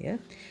gaps, yeah?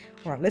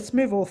 All right, let's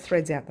move all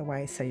threads out the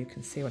way so you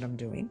can see what I'm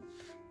doing.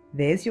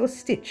 There's your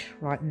stitch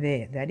right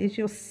there. That is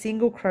your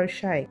single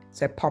crochet.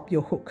 So pop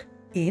your hook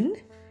in,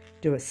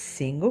 do a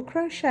single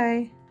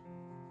crochet.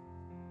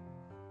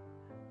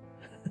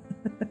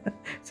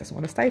 Doesn't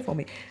want to stay for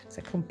me.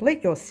 So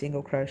complete your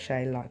single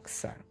crochet like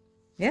so.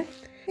 Yeah.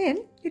 Then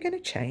you're going to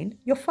chain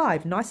your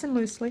 5 nice and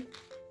loosely.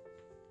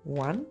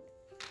 1,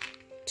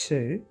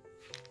 2,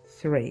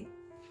 3,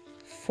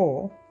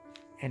 4,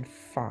 and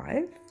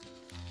 5.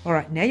 All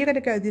right, now you're going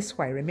to go this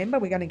way. Remember,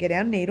 we're going to get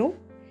our needle,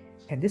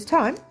 and this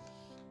time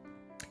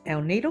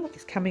our needle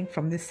is coming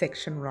from this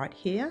section right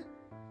here.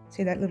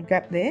 See that little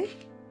gap there?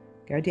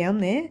 Go down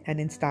there and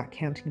then start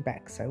counting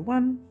back. So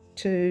 1,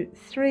 2,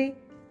 3,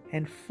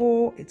 and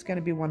 4. It's going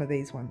to be one of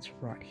these ones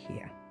right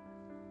here.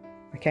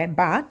 Okay,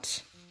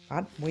 but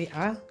we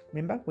are,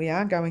 remember, we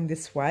are going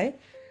this way.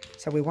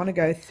 So we want to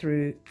go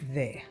through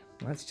there.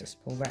 Let's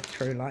just pull that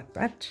through like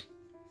that.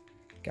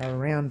 Go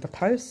around the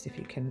post if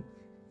you can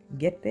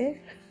get there.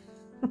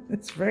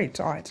 It's very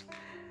tight.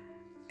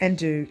 And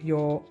do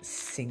your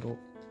single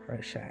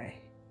crochet.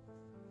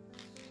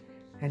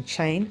 And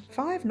chain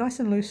 5 nice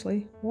and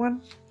loosely.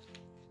 1,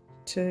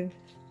 2,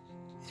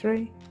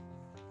 3,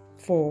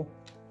 4,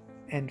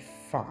 and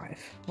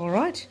 5. All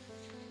right.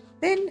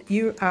 Then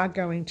you are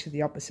going to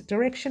the opposite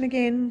direction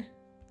again.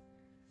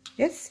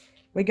 Yes,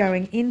 we're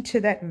going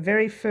into that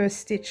very first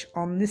stitch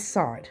on this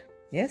side.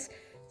 Yes,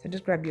 so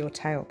just grab your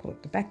tail, pull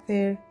it to back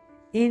there,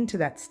 into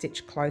that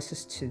stitch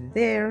closest to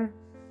there.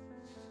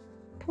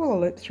 Pull a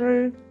loop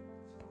through,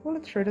 pull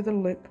it through to the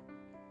loop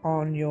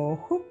on your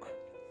hook.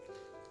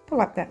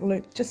 Pull up that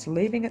loop, just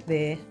leaving it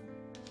there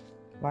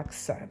like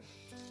so.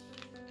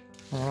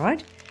 All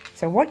right,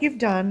 so what you've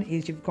done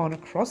is you've gone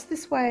across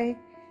this way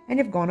and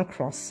you've gone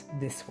across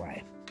this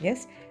way.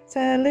 Yes, so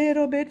a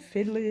little bit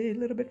fiddly, a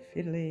little bit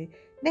fiddly.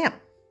 Now,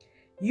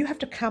 you have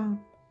to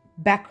come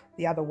back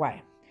the other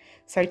way.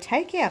 So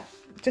take out,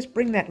 just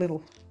bring that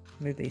little,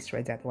 move these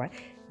threads out of the way,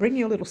 bring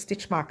your little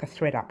stitch marker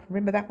thread up.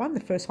 Remember that one,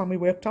 the first one we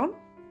worked on?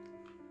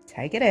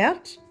 Take it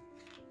out,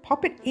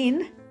 pop it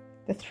in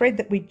the thread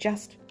that we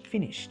just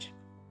finished.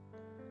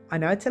 I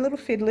know it's a little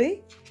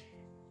fiddly,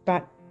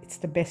 but it's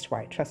the best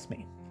way, trust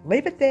me.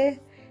 Leave it there.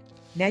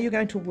 Now you're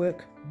going to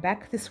work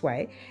back this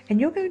way and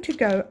you're going to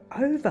go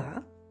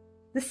over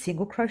the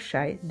single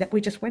crochet that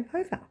we just went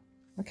over,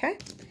 okay?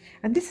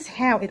 And this is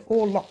how it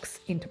all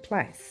locks into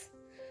place.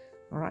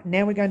 All right,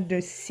 now we're going to do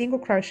single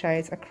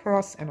crochets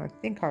across, and I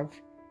think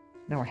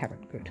no, I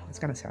haven't, good. I was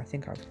going to say I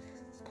think I've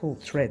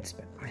pulled threads,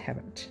 but I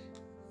haven't.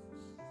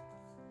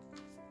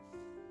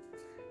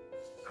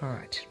 All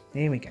right,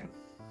 there we go.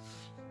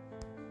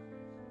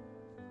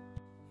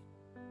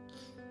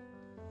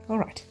 All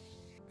right,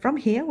 from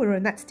here, we're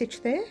in that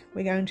stitch there.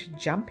 We're going to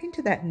jump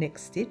into that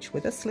next stitch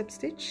with a slip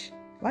stitch,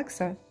 like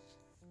so.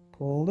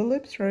 Pull the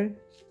loop through,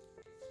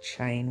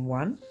 chain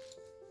 1,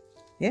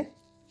 yeah?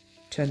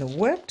 Turn the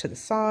work to the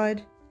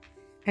side,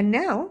 and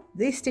now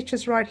these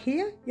stitches right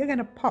here, you're going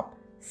to pop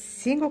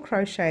single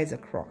crochets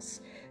across.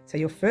 So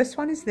your first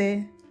one is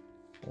there,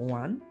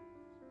 1,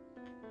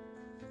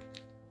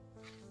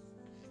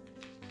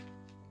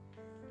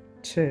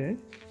 2,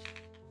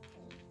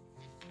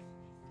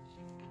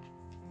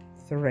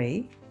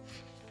 3,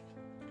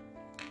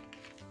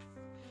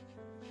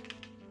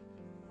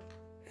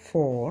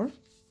 4,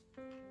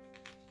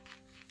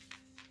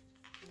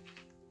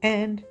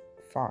 and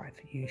 5.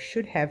 You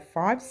should have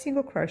 5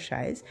 single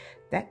crochets.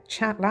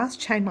 That last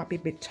chain might be a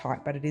bit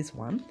tight, but it is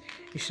one.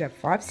 You should have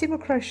 5 single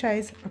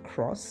crochets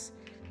across,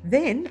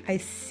 then a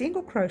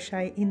single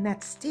crochet in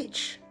that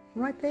stitch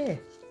right there.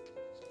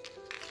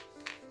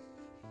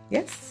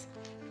 Yes,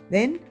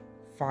 then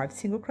 5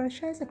 single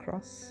crochets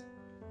across.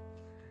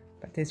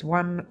 But there's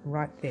one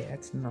right there.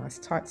 That's a nice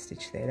tight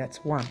stitch there.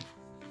 That's 1,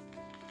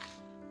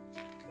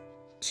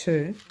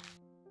 2,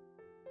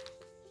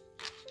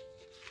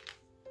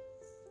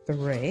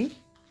 3,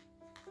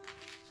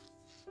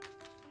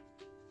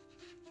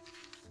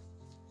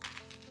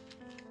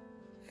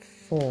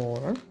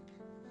 4,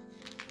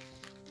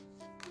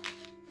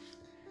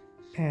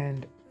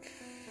 and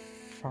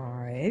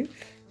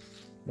 5.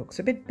 Looks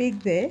a bit big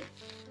there.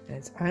 And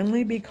it's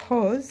only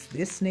because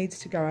this needs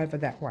to go over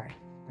that way.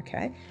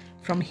 Okay,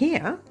 from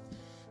here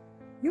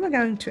you are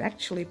going to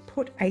actually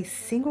put a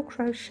single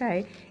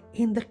crochet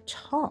in the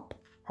top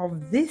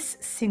of this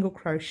single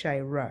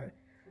crochet row.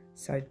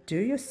 So do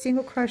your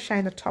single crochet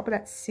in the top of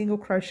that single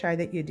crochet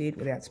that you did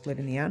without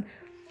splitting the yarn.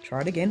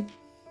 Try it again.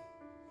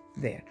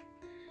 There.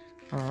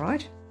 All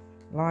right,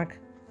 like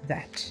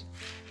that.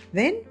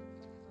 Then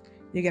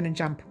you're going to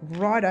jump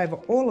right over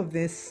all of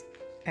this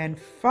and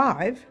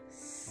 5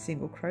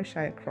 single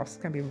crochet across.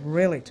 It's going to be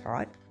really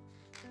tight.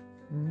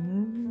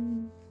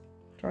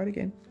 Try it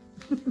again.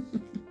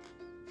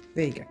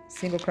 There you go.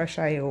 Single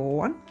crochet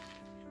 1,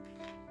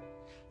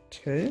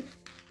 2,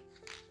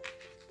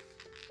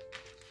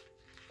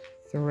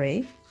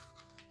 3,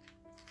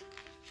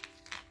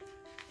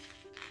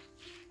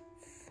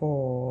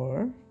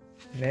 4.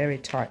 Very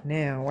tight.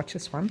 Now watch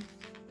this one.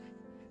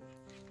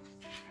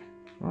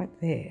 Right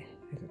there.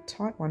 There's a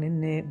tight one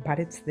in there, but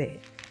it's there.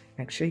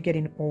 Make sure you get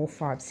in all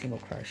 5 single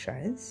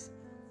crochets.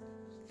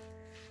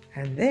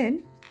 And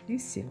then you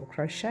single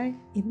crochet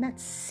in that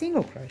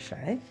single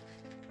crochet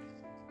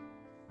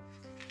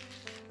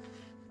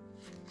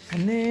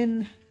and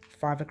then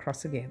 5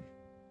 across again.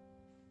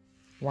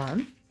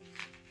 1,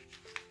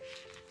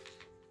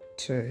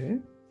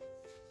 2,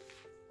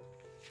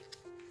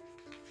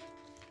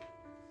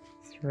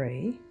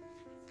 3,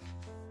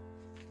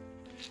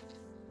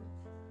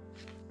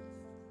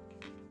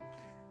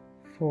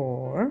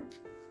 4,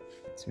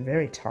 it's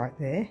very tight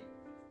there,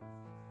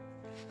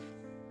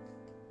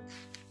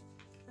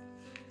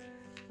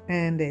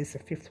 and there's the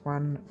 5th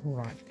one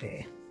right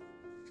there,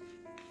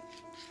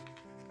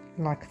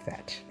 like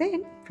that.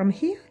 Then from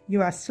here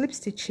you are slip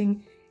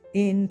stitching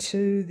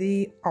into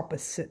the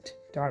opposite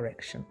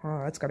direction.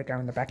 Oh, it's got to go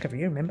in the back of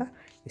you, remember?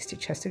 Your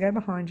stitch has to go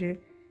behind you,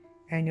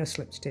 and your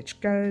slip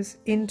stitch goes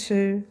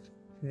into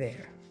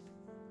there,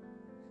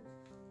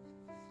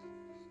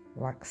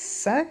 like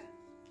so.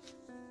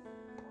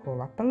 Pull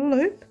up a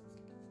loop.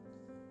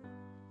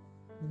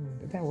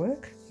 Did that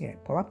work? Yeah,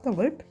 pull up the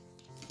loop.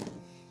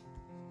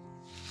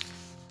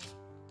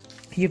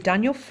 You've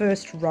done your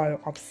first row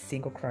of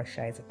single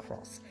crochets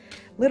across.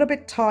 A little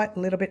bit tight, a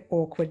little bit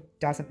awkward,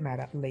 doesn't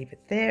matter, leave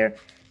it there.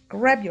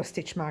 Grab your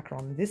stitch marker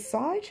on this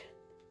side,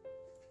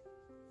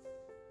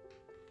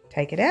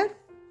 take it out,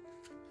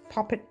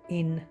 pop it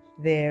in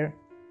there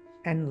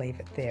and leave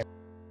it there.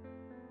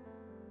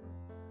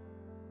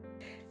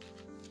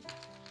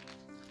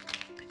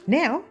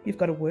 Now you've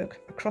got to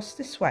work across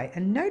this way,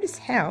 and notice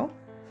how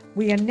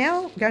we are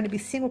now going to be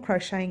single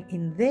crocheting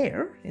in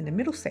there in the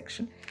middle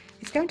section.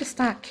 It's going to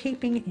start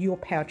keeping your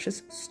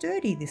pouches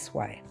sturdy this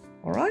way.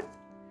 All right,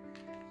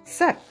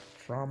 so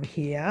from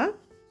here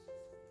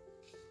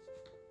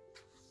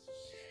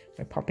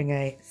we're popping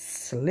a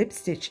slip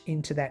stitch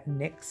into that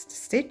next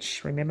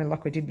stitch, remember,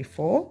 like we did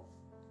before.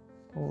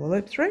 Pull the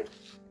loop through,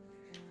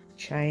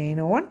 chain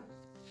on,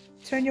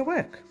 turn your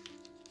work.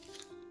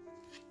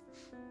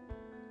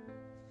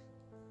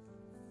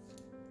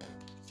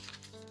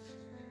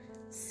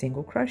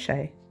 Single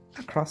crochet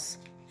across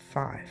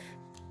 5.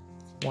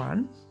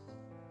 1,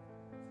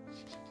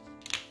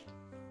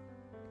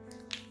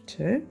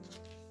 2,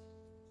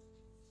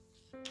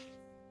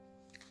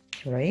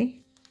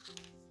 3,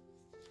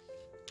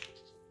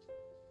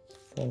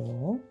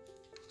 4,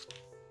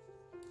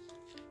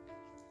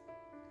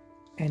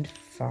 and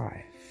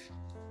 5.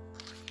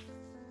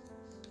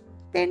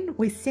 Then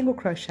we single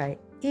crochet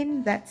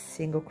in that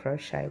single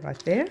crochet right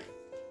there.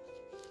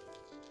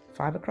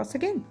 5 across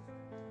again.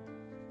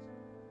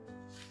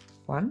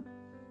 1,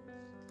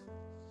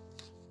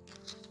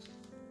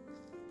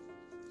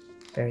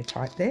 very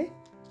tight there,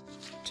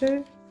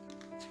 2,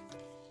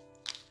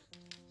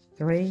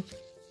 3,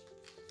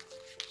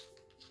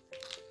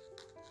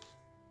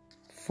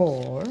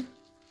 4,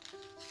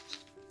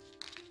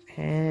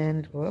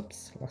 and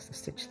whoops, lost a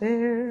stitch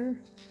there,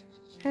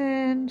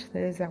 and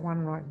there's that one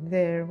right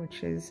there,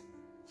 which is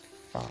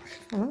 5.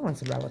 Well, that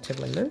one's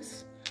relatively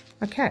loose.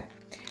 Okay,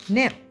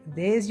 now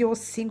there's your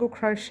single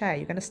crochet.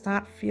 You're going to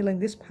start feeling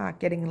this part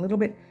getting a little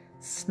bit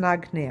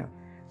snug now.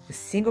 The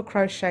single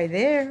crochet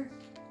there,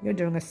 you're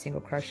doing a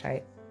single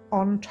crochet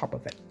on top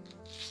of it.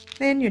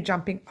 Then you're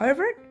jumping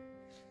over it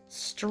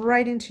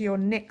straight into your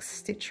next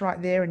stitch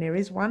right there, and there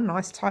is one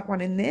nice tight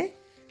one in there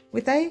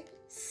with a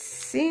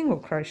single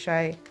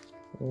crochet.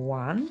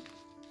 1,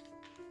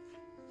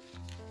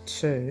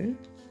 2,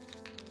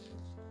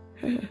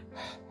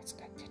 what's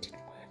that? That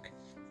didn't work.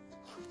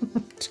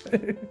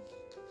 2,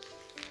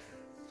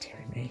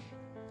 dear me,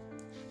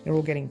 they're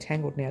all getting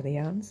tangled now, the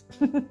yarns.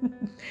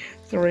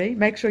 3,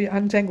 make sure you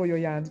untangle your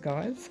yarns,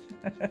 guys.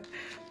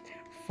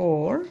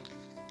 4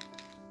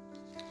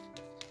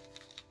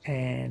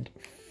 and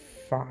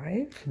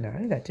 5,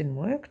 no, that didn't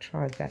work,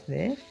 try that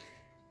there,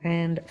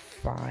 and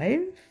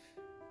 5,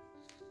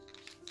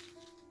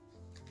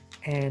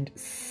 and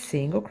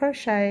single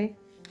crochet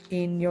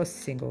in your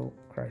single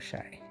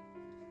crochet.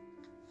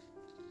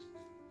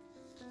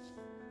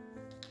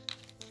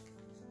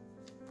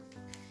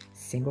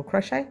 Single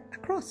crochet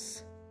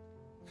across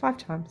 5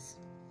 times.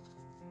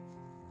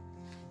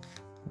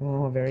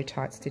 Oh, very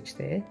tight stitch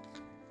there,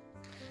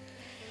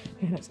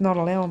 and it's not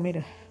allowing me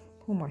to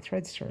pull my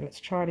threads through. Let's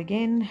try it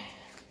again.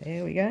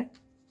 There we go.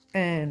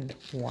 And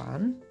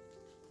 1,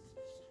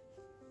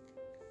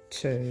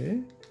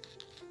 2,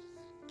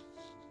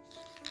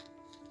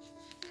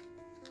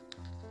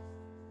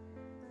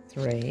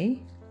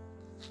 3,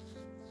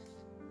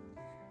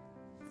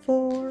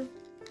 4,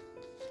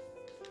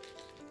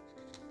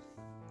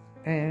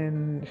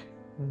 and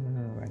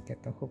I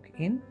get the hook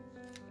in,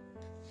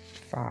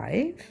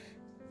 5.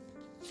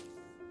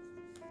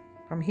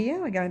 From here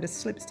we're going to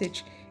slip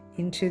stitch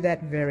into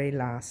that very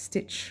last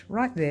stitch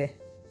right there,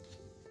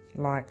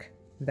 like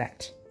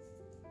that.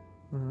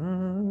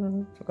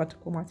 Forgot to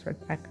pull my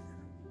thread back.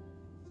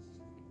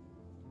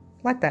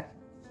 Like that.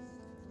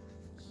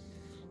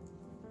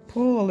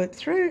 Pull it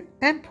through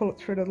and pull it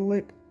through to the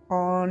loop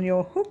on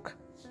your hook.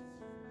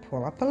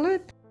 Pull up a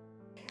loop.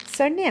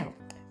 So now,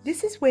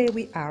 this is where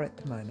we are at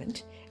the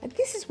moment, and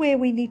this is where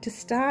we need to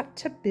start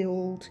to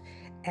build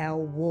our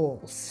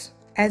walls,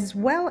 as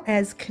well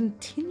as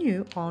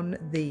continue on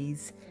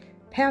these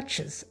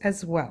pouches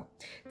as well.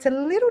 It's a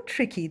little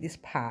tricky, this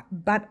part,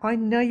 but I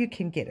know you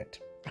can get it.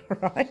 All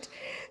right,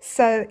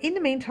 so in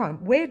the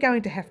meantime, we're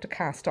going to have to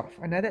cast off.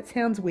 I know that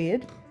sounds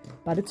weird,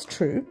 but it's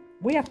true.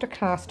 We have to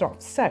cast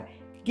off. So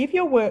give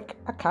your work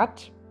a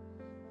cut.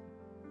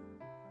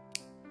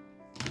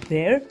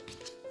 There.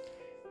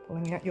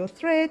 Pulling out your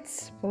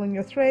threads, pulling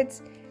your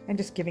threads, and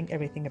just giving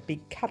everything a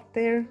big cut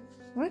there.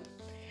 Right?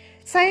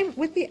 Same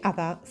with the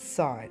other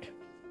side.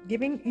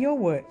 Giving your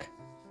work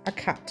a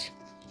cut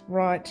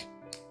right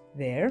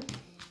there.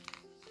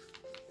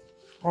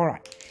 All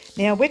right.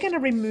 Now we're going to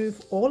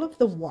remove all of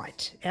the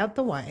white out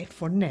the way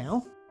for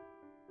now.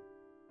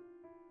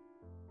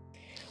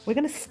 We're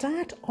going to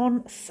start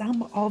on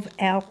some of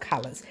our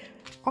colours.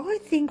 I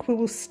think we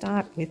will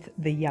start with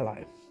the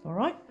yellow. All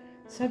right.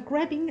 So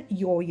grabbing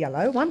your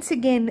yellow, once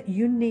again,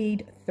 you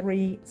need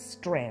 3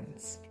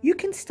 strands. You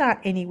can start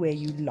anywhere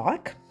you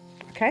like.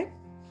 Okay.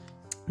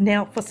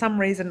 Now, for some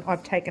reason,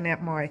 I've taken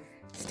out my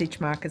stitch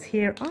markers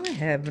here. I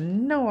have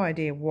no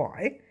idea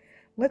why.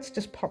 Let's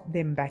just pop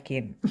them back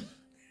in.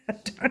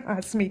 Don't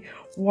ask me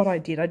what I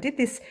did. I did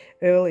this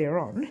earlier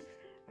on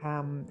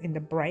in the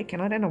break,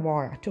 and I don't know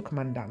why I took them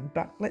undone,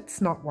 but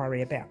let's not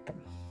worry about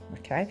them.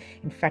 Okay.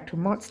 In fact, we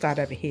might start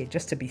over here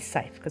just to be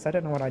safe, because I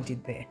don't know what I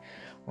did there.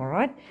 All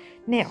right.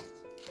 Now,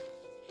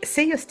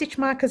 see your stitch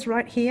markers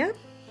right here.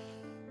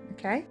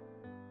 Okay.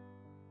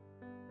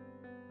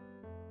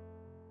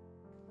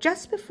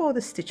 Just before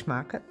the stitch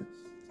marker,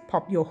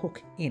 pop your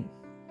hook in.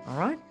 All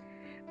right.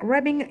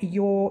 Grabbing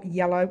your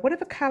yellow,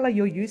 whatever colour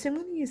you're using,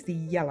 I'm going to use the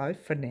yellow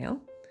for now.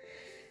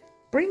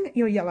 Bring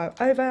your yellow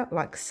over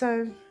like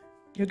so.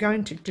 You're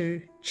going to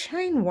do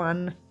chain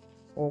 1,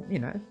 or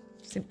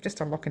just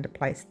a lock into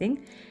place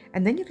thing,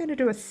 and then you're going to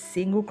do a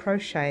single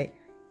crochet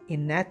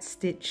in that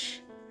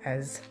stitch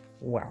as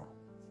well.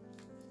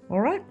 All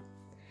right.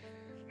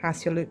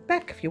 Pass your loop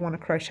back. If you want to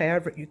crochet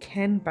over it, you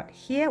can, but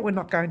here we're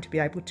not going to be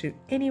able to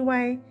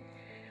anyway.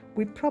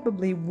 We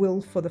probably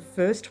will for the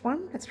first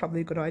one. That's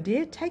probably a good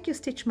idea. Take your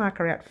stitch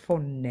marker out for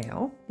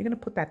now. You're going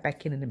to put that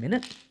back in a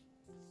minute.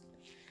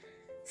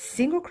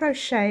 Single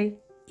crochet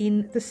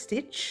in the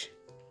stitch,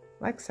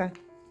 like so.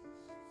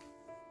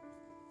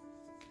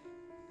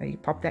 Now you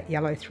pop that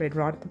yellow thread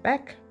right at the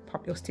back.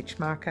 Pop your stitch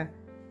marker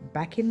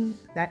back in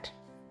that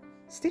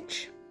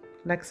stitch,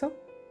 like so.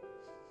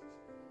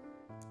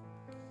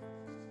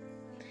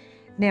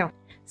 Now,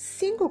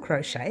 single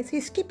crochet, so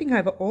you're skipping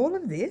over all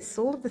of this,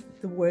 all of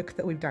the work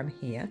that we've done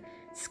here.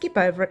 Skip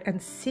over it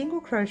and single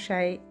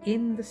crochet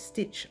in the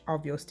stitch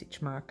of your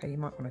stitch marker. You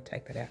might want to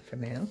take that out for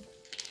now.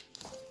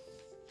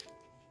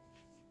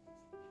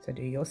 So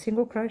do your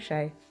single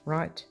crochet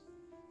right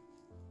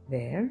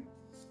there.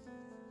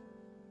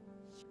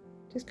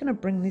 Just going to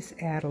bring this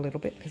out a little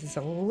bit because it's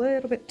a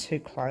little bit too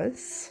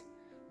close.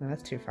 No,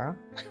 that's too far.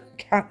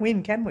 Can't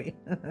win, can we?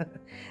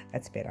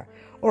 That's better.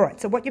 All right,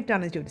 so what you've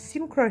done is do a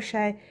single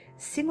crochet,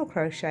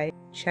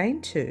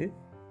 chain 2,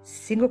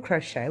 single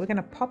crochet. We're going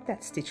to pop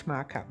that stitch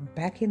marker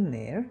back in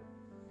there,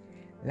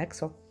 like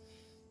so.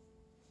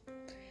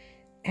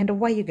 And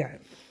away you go.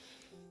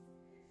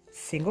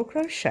 Single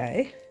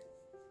crochet,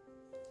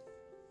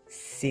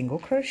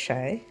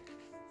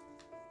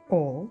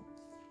 all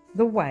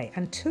the way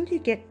until you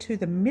get to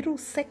the middle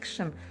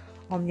section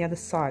on the other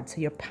side. So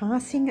you're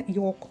passing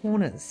your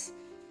corners.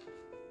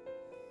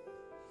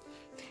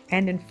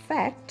 And in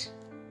fact,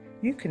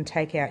 you can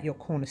take out your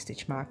corner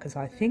stitch markers,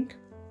 I think.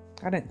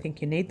 I don't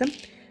think you need them.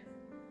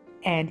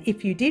 And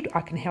if you did,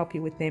 I can help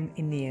you with them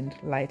in the end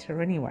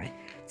later anyway.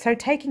 So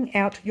taking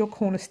out your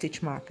corner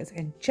stitch markers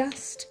and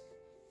just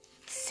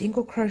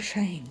single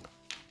crocheting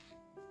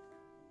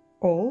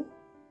all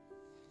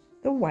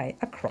the way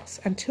across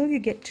until you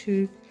get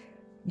to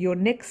your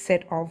next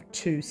set of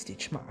 2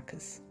 stitch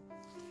markers.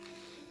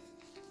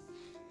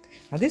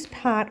 Now this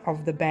part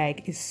of the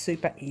bag is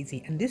super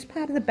easy, and this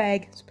part of the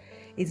bag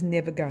is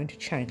never going to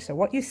change. So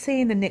what you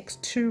see in the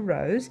next 2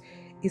 rows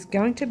is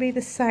going to be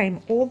the same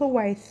all the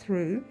way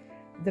through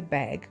the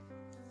bag,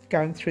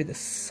 going through the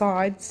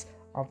sides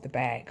of the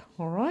bag.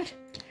 All right,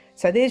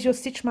 so there's your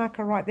stitch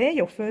marker right there,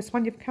 your first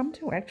one you've come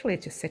to. Actually,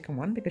 it's your second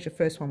one because your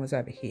first one was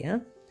over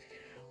here.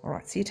 All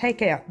right, so you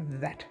take out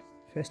that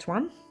first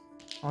one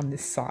on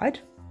this side,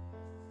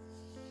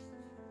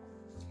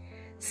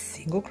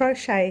 single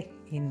crochet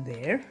in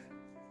there,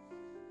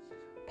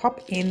 pop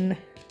in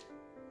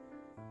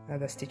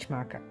the stitch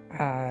marker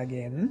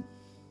again,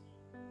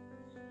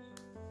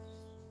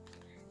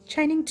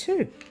 chaining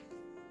 2,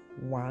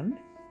 1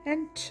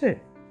 and 2.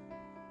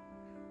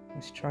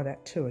 Let's try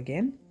that 2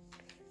 again,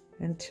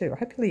 and 2.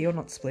 Hopefully you're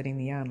not splitting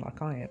the yarn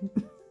like I am.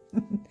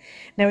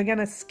 Now we're going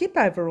to skip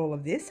over all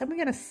of this and we're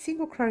going to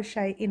single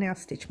crochet in our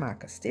stitch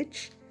marker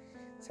stitch.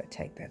 So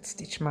take that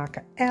stitch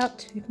marker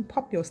out. You can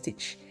pop your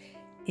stitch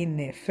in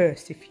there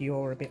first if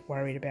you're a bit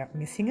worried about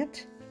missing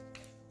it.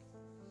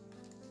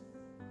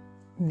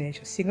 And there's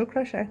your single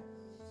crochet.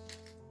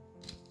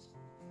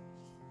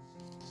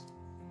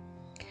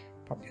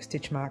 Pop your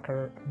stitch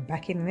marker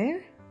back in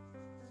there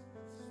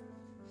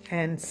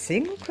and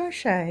single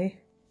crochet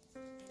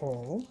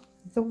all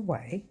the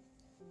way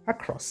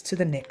across to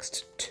the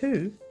next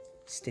 2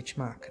 stitch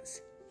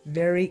markers.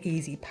 Very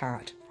easy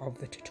part of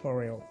the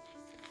tutorial.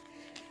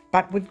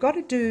 But we've got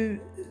to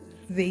do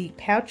the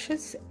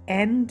pouches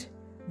and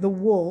the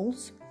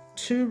walls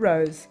 2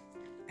 rows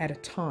at a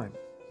time.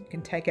 You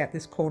can take out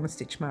this corner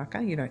stitch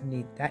marker, you don't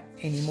need that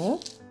anymore.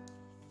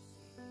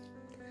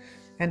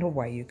 And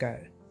away you go.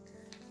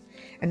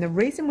 And the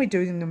reason we're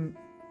doing them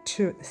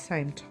 2 at the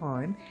same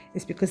time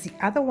is because the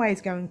other way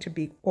is going to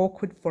be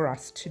awkward for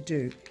us to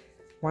do.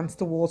 Once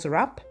the walls are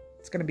up,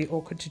 it's going to be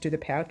awkward to do the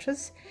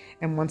pouches,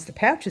 and once the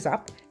pouch is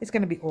up, it's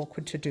going to be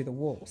awkward to do the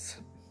walls.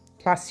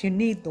 Plus you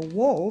need the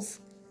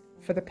walls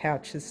for the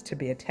pouches to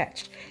be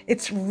attached.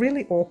 It's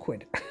really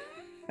awkward,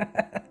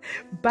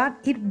 but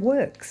it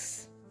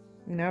works.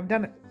 You know, I've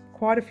done it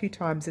quite a few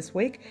times this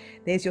week.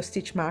 There's your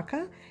stitch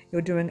marker.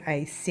 You're doing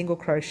a single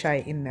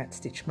crochet in that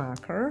stitch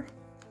marker,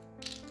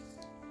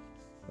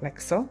 like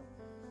so.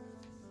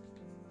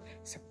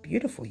 It's a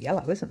beautiful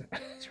yellow, isn't it?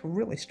 It's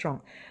really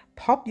strong.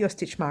 Pop your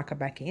stitch marker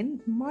back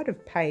in. Might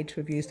have paid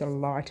to have used a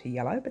lighter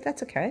yellow, but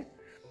that's okay.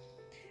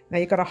 Now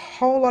you've got a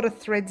whole lot of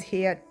threads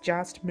here.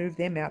 Just move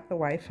them out the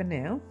way for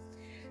now.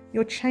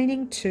 You're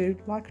chaining 2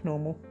 like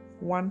normal,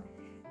 1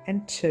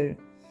 and 2.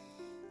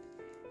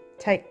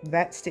 Take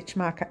that stitch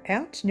marker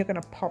out and you're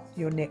going to pop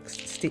your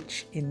next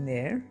stitch in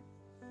there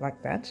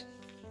like that.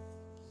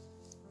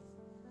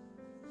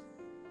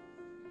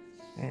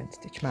 And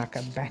stitch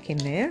marker back in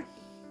there.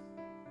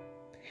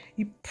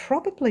 You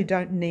probably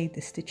don't need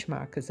the stitch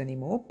markers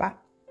anymore, but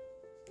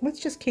let's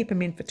just keep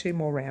them in for 2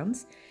 more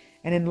rounds.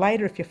 And then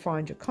later, if you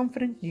find you're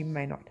confident, you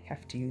may not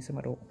have to use them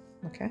at all,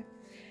 okay?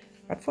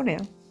 But for now,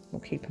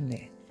 we'll keep them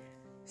there.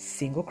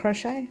 Single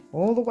crochet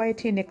all the way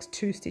to your next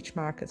 2 stitch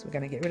markers. We're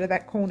going to get rid of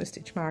that corner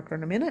stitch marker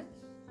in a minute.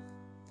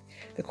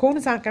 The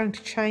corners aren't going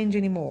to change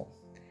anymore.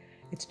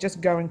 It's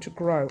just going to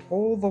grow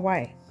all the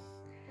way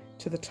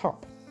to the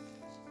top.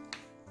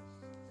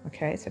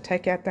 Okay, so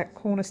take out that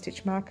corner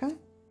stitch marker.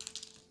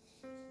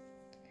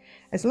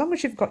 As long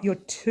as you've got your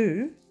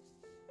 2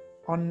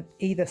 on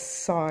either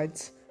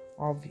sides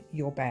of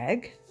your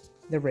bag,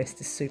 the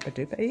rest is super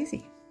duper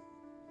easy.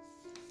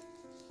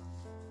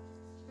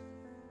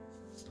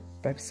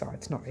 Both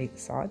sides, not either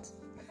sides.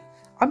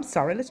 I'm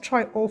sorry, let's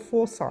try all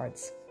 4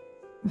 sides.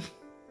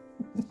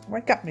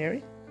 Wake up,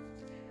 Mary.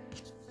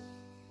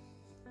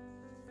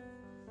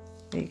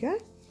 There you go.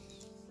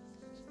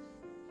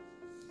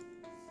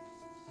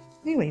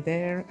 Nearly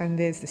there, and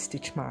there's the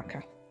stitch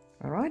marker.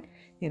 All right,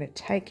 you're going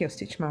to take your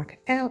stitch marker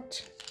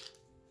out,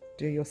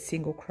 do your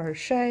single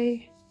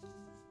crochet,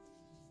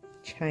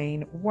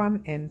 chain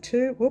 1 and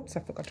 2. Whoops, I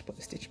forgot to put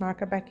the stitch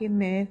marker back in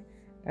there.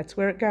 That's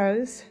where it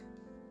goes.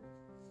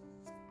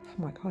 Oh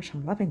my gosh,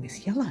 I'm loving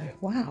this yellow.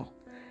 Wow.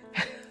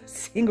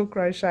 Single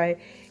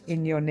crochet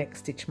in your next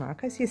stitch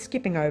marker. So you're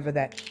skipping over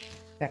that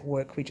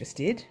work we just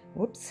did.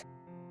 Whoops.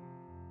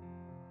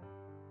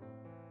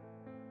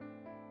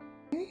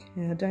 Okay,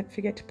 now don't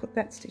forget to put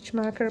that stitch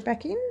marker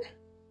back in.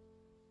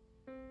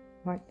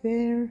 Right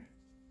there.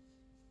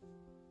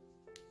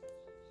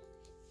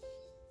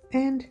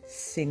 And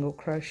single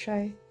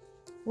crochet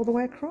all the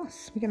way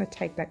across. We're going to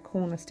take that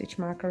corner stitch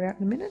marker out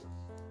in a minute.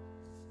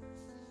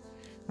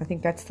 I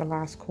think that's the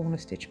last corner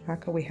stitch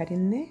marker we had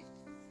in there.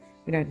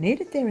 We don't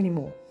need it there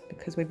anymore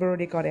because we've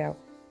already got our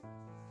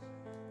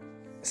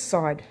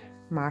side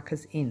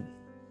markers in.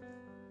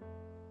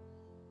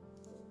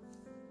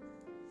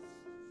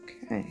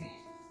 Okay.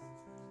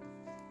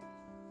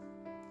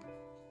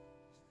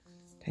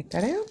 Take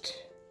that out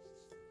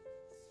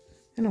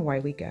and away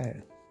we go.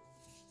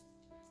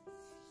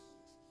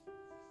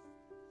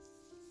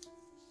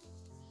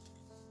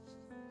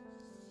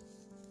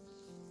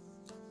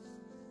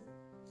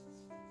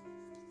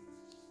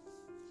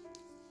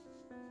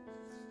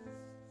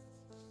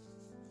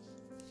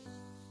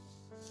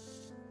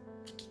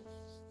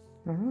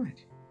 All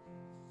right,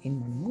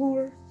 in one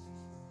more.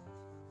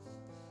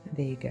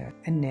 There you go.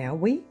 And now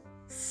we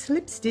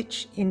slip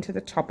stitch into the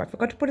top. I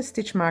forgot to put a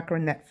stitch marker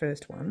in that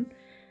first one,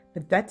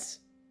 but that's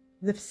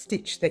the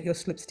stitch that you're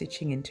slip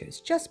stitching into. It's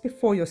just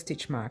before your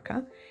stitch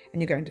marker,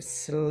 and you're going to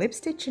slip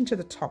stitch into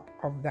the top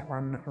of that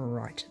one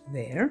right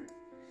there.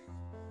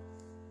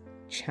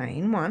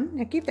 Chain 1.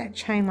 Now give that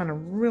chain 1 a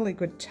really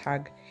good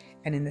tug,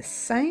 and in the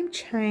same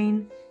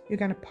chain you're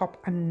going to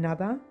pop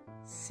another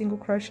single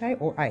crochet,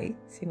 or a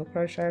single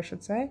crochet I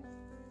should say.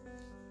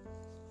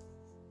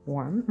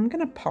 1. I'm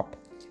going to pop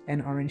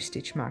an orange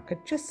stitch marker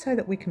just so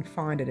that we can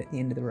find it at the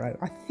end of the row.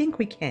 I think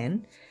we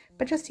can,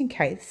 but just in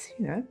case,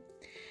 you know.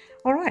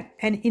 All right,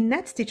 and in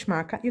that stitch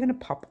marker you're going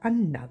to pop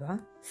another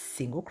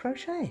single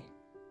crochet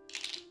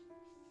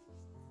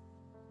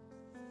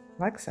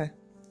like so.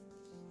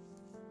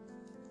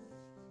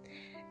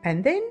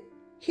 And then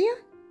here,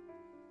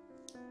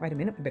 wait a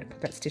minute, we better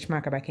put that stitch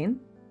marker back in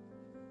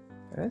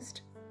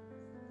first.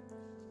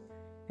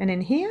 And then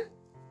here,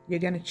 you're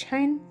going to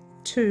chain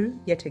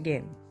 2 yet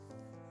again.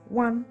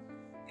 1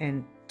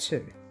 and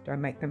 2.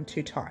 Don't make them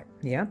too tight,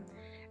 yeah?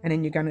 And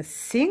then you're going to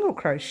single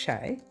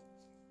crochet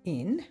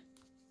in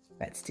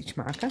that stitch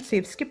marker. So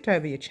you've skipped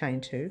over your chain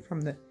 2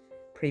 from the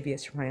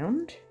previous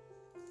round.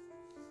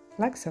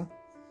 like so.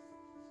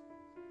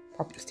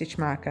 Pop your stitch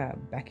marker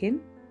back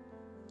in.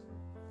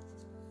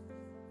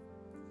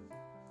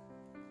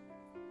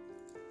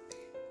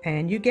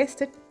 And you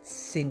guessed it,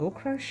 single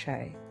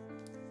crochet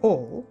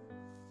all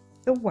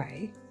the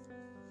way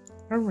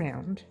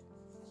around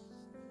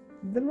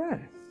the row.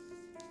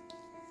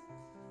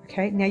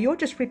 Okay, now you're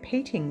just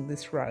repeating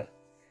this row.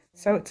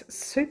 So it's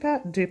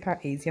super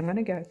duper easy. I'm going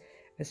to go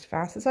as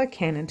fast as I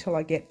can until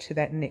I get to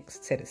that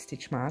next set of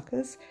stitch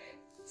markers.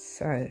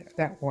 So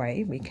that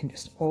way we can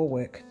just all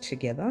work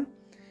together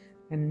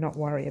and not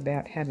worry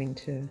about having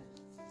to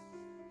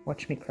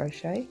watch me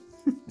crochet.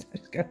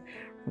 Just go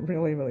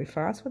really, really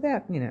fast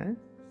without, you know,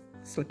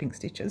 slipping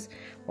stitches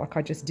like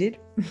I just did.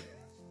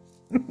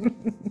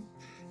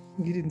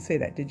 You didn't see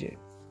that, did you?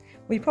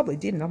 Well, you probably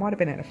didn't. I might have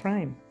been out of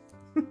frame.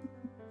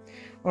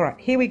 All right,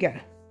 here we go.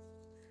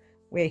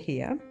 We're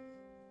here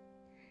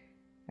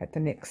at the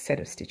next set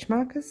of stitch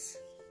markers.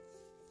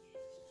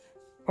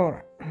 All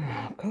right.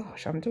 Oh,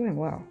 gosh, I'm doing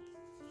well.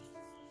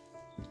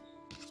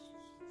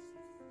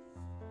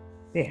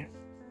 There.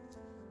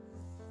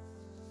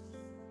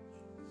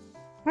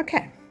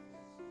 Okay.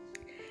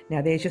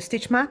 Now there's your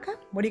stitch marker.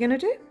 What are you going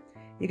to do?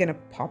 You're going to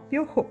pop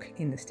your hook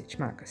in the stitch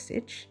marker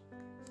stitch.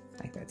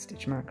 Take that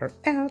stitch marker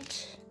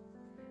out.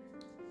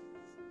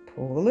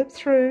 Pull the loop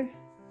through.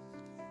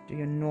 Do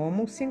your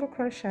normal single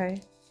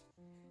crochet.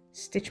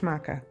 Stitch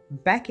marker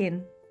back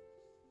in.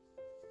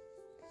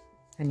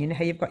 And you know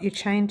how you've got your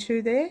chain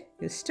 2 there?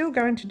 You're still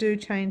going to do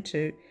chain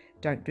 2.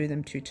 Don't do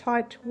them too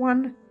tight.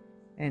 1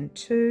 and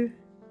 2.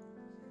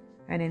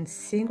 And then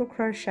single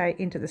crochet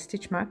into the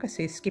stitch marker.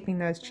 So you're skipping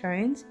those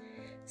chains.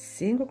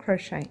 Single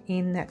crochet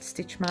in that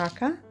stitch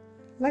marker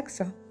like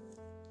so.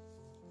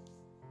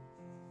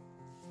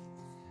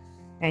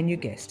 And you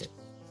guessed it.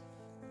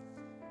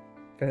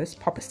 First,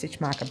 pop a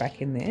stitch marker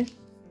back in there.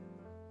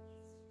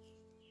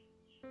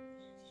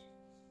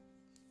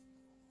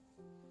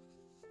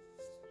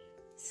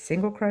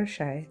 Single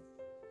crochet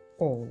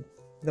all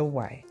the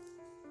way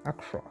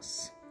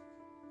across.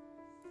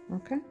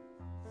 Okay.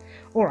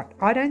 All right,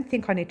 I don't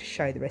think I need to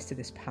show the rest of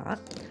this part.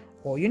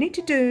 All you need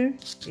to do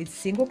is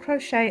single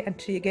crochet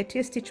until you get to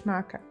your stitch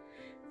marker.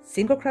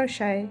 Single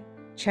crochet,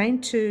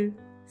 chain 2,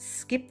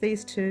 skip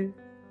these 2.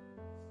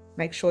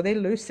 Make sure they're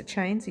loose, the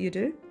chains that you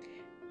do.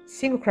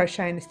 Single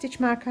crochet in the stitch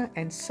marker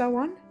and so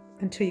on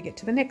until you get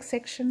to the next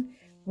section.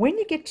 When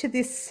you get to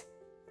this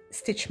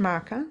stitch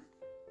marker,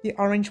 the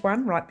orange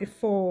one right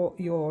before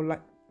your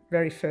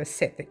very first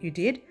set that you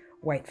did,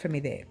 wait for me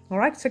there. All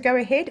right, so go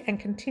ahead and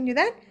continue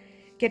that.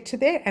 Get to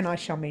there and I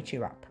shall meet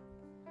you up.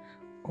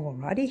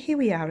 Alrighty, here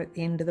we are at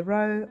the end of the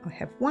row. I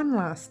have one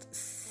last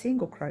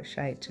single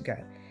crochet to go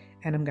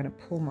and I'm going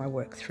to pull my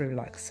work through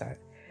like so.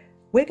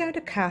 We're going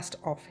to cast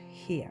off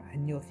here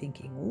and you're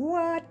thinking,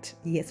 what?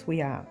 Yes,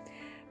 we are.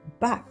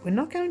 But we're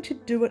not going to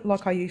do it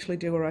like I usually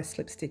do where I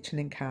slip stitch and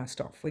then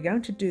cast off. We're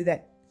going to do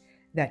that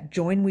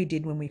join we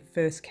did when we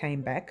first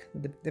came back,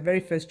 the very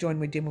first join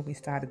we did when we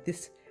started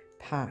this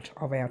part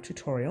of our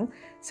tutorial.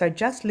 So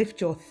just lift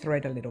your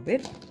thread a little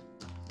bit.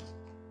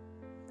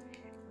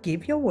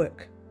 Give your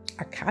work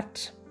a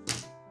cut,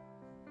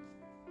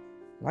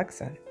 like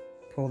so.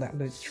 Pull that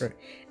loop through.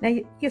 Now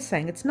you're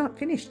saying it's not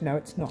finished. No,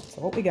 it's not.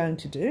 So what we're going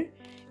to do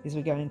is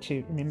we're going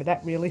to, remember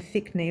that really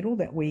thick needle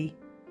that we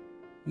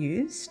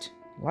used,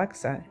 like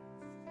so.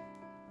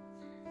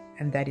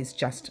 And that is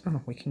just,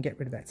 oh, we can get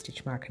rid of that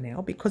stitch marker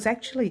now because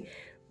actually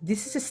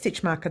this is a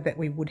stitch marker that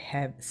we would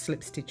have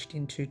slip stitched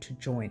into to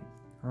join.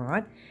 All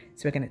right,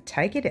 so we're going to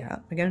take it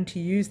out. We're going to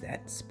use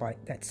that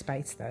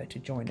space though to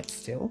join it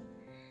still.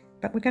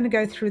 But we're going to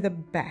go through the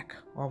back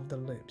of the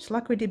loops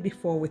like we did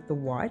before with the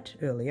white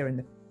earlier in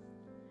the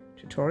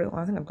tutorial.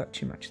 I think I've got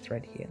too much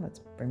thread here.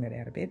 Let's bring that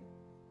out a bit.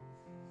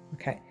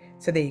 Okay,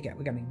 so there you go.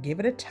 We're going to give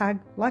it a tug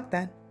like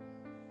that.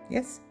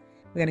 Yes,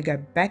 we're going to go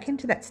back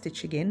into that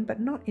stitch again,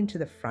 but not into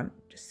the front,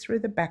 just through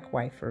the back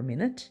way for a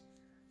minute,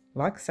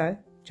 like so,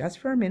 just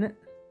for a minute.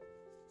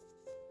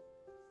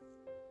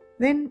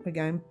 Then we're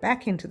going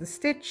back into the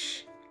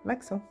stitch,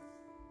 like so,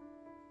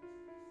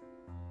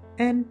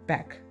 and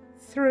back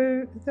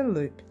through the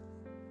loop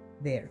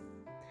there.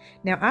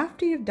 Now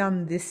after you've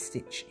done this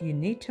stitch, you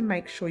need to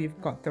make sure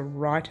you've got the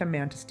right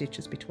amount of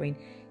stitches between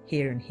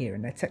here and here,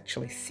 and that's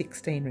actually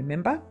 16,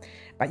 remember?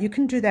 But you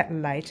can do that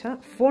later.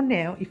 For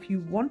now, if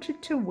you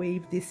wanted to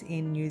weave this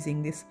in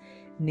using this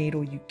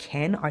needle, you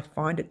can. I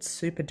find it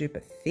super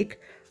duper thick.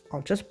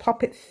 I'll just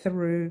pop it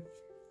through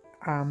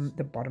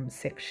the bottom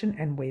section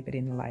and weave it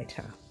in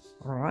later.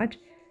 All right.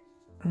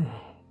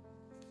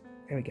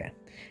 There we go.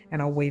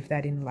 And I'll weave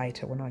that in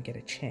later when I get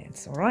a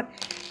chance, all right?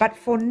 But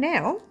for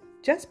now,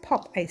 just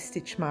pop a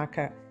stitch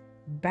marker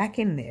back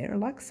in there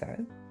like so.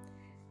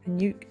 And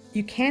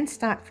you can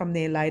start from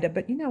there later,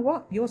 but you know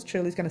what? Yours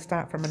truly is going to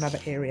start from another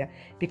area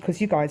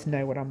because you guys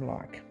know what I'm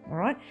like, all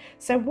right?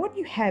 So what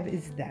you have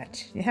is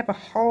that. You have a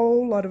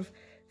whole lot of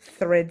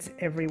threads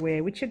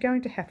everywhere, which you're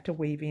going to have to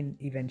weave in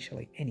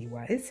eventually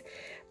anyways.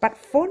 But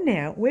for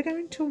now, we're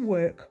going to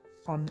work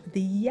on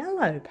the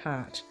yellow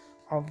part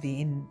of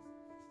the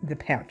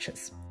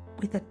pouches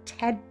with a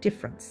tad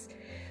difference.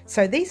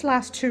 So these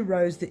last 2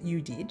 rows that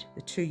you did,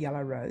 the 2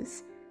 yellow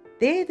rows,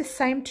 they're the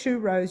same 2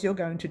 rows you're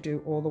going to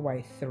do all the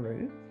way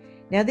through.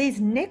 Now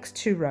these next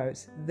 2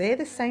 rows, they're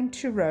the same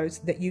 2 rows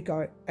that you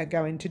are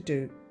going to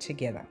do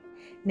together.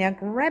 Now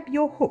grab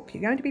your hook.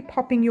 You're going to be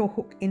popping your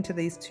hook into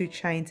these 2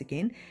 chains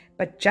again,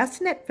 but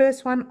just in that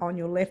first one on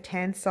your left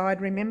hand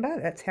side, remember,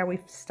 that's how we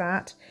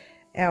start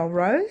our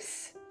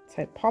rows.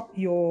 So pop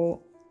your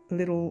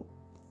little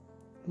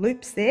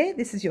loops there.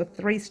 This is your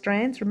 3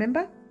 strands,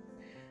 remember?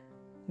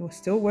 You're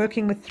still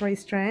working with 3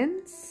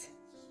 strands.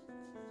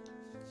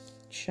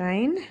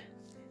 Chain,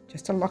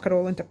 just to lock it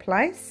all into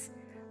place.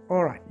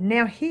 All right,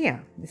 now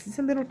here, this is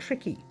a little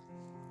tricky.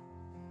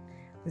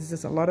 This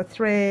is a lot of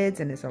threads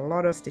and there's a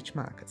lot of stitch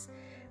markers.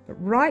 But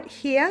right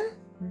here,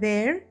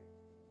 there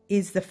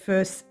is the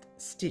first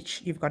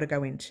stitch you've got to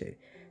go into.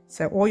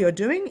 So all you're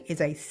doing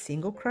is a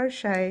single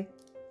crochet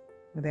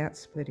without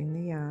splitting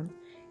the yarn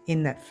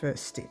in that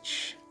first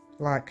stitch,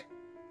 like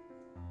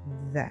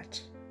that.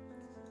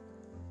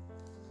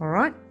 All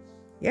right,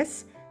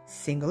 yes,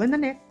 single in the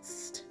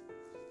next,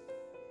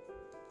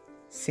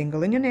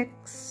 single in your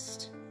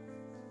next.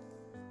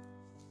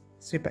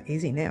 Super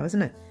easy now,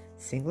 isn't it?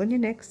 Single in your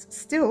next.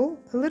 Still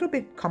a little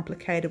bit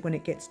complicated when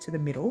it gets to the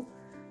middle.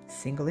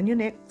 Single in your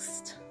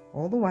next,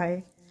 all the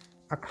way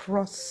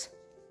across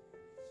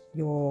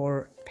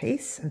your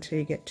piece until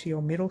you get to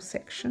your middle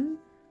section.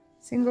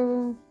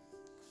 Single,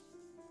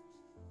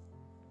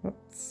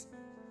 whoops,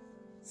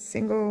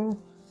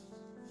 single,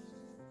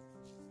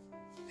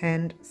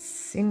 and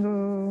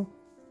single.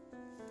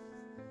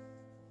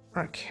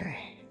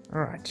 Okay,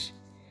 all right.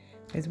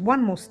 There's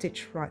one more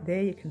stitch right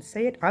there. You can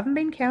see it. I haven't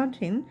been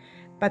counting,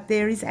 but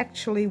there is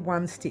actually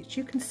 1 stitch.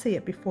 You can see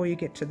it before you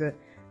get to the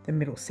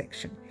middle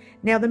section.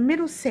 Now the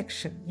middle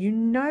section, you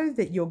know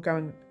that you're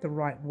going the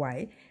right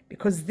way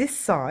because this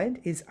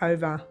side is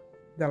over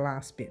the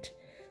last bit.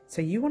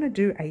 So you want to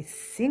do a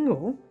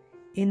single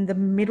in the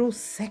middle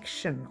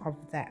section of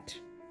that,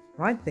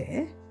 right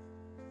there.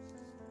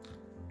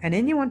 And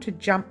then you want to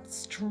jump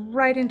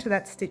straight into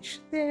that stitch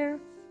there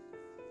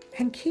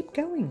and keep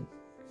going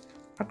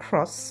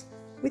across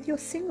with your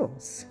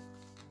singles.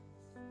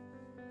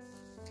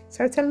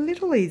 So it's a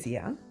little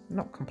easier,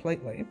 not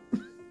completely,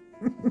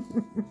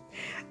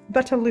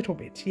 but a little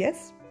bit,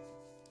 yes?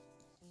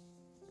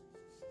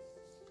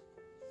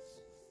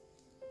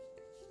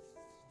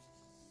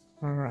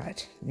 All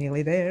right,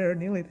 nearly there,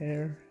 nearly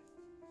there.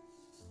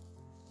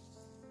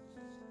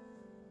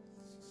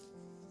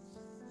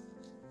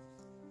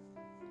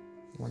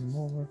 One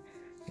more,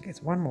 I think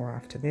there's one more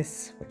after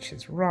this, which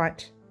is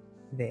right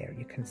there,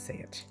 you can see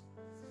it.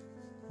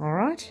 All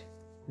right,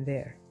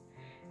 there.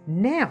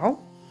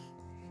 Now,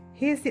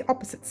 here's the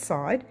opposite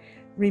side.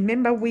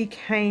 Remember we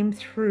came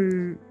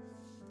through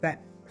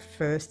that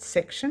first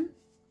section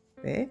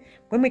there.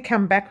 When we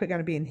come back, we're going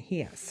to be in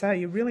here. So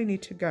you really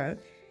need to go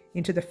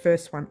into the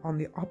first one on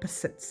the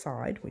opposite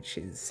side, which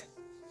is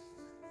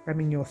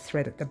grabbing your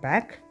thread at the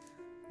back.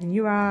 And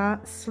you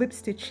are slip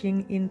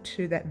stitching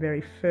into that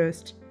very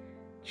first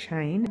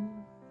chain.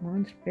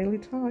 Mine's fairly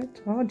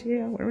tight. Oh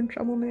dear, we're in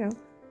trouble now.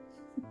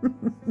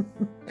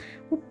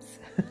 Whoops.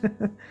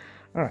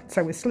 All right,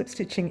 so we're slip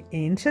stitching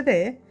into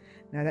there.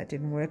 No, that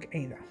didn't work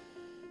either.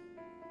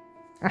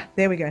 Ah,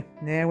 there we go.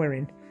 Now we're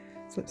in.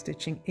 Slip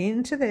stitching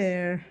into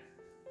there.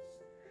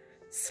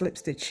 Slip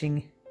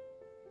stitching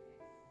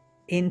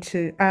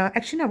into,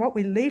 actually, you know what?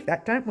 We leave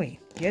that, don't we?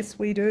 Yes,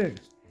 we do.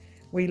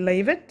 We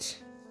leave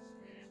it.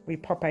 We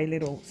pop a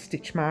little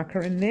stitch marker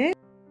in there.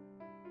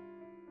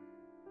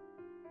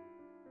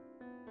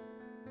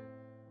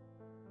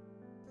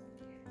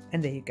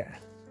 And there you go.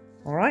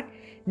 All right.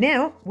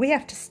 Now we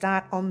have to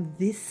start on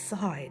this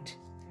side,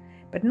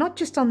 but not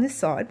just on this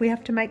side. We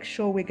have to make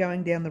sure we're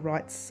going down the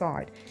right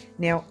side.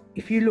 Now,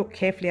 if you look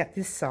carefully at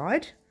this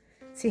side,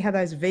 see how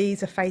those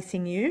V's are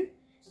facing you?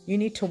 You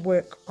need to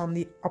work on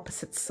the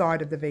opposite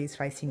side of the V's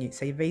facing you.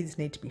 So your V's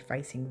need to be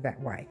facing that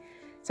way.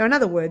 So in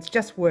other words,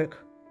 just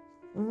work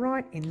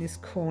right in this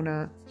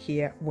corner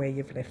here where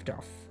you've left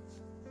off.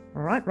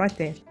 All right, right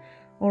there.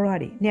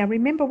 Alrighty, now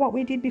remember what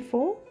we did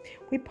before?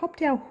 We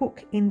popped our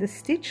hook in the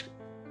stitch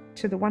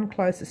to the one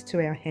closest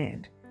to our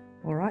hand.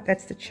 All right,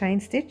 that's the chain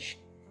stitch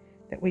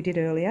that we did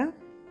earlier.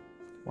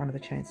 One of the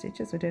chain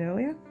stitches we did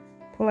earlier.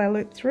 Pull our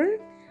loop through,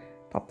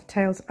 pop the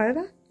tails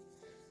over.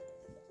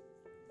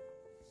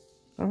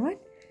 All right,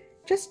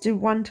 just do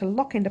one to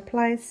lock into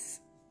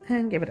place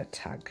and give it a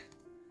tug.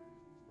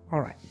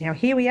 All right, now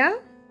here we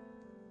are.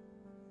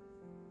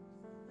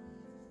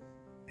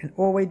 And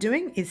all we're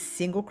doing is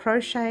single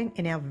crocheting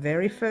in our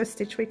very first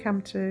stitch we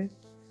come to.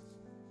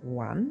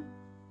 1.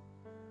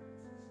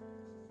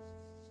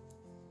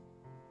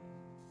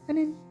 And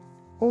then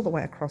all the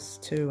way across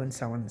 2 and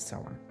so on and so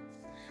on.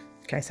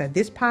 Okay, so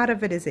this part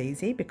of it is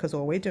easy because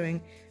all we're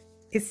doing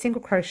is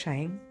single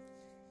crocheting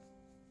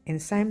in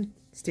the same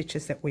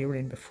stitches that we were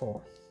in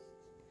before.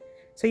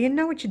 So you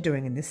know what you're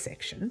doing in this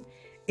section.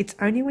 It's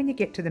only when you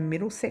get to the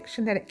middle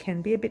section that it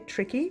can be a bit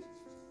tricky.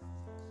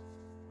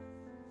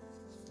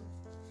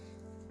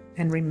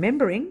 And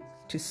remembering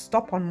to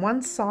stop on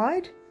one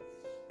side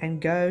and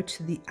go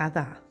to the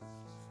other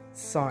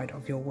side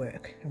of your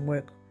work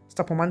and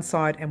stop on one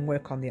side and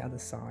work on the other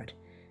side,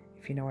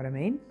 if you know what I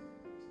mean.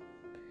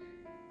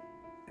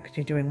 Because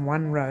you're doing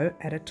one row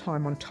at a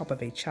time on top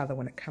of each other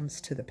when it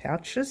comes to the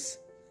pouches.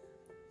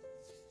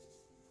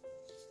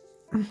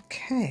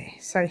 Okay,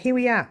 so here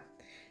we are.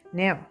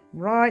 Now,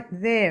 right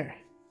there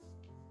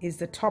is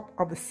the top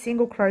of the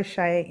single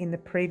crochet in the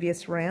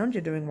previous round.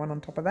 You're doing one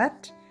on top of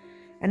that.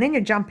 And then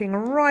you're jumping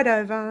right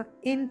over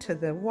into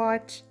the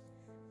white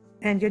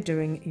and you're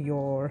doing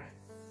your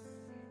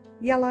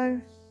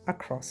yellow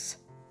across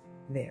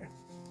there.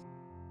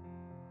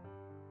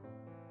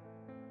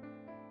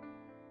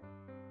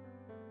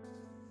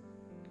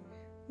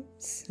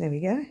 Oops, there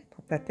we go.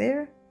 Pop that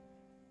there.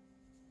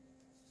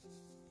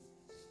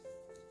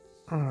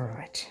 All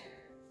right.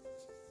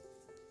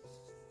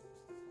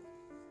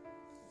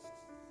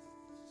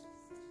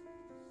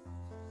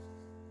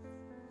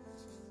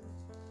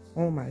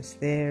 Almost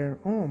there,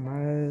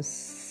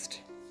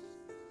 almost.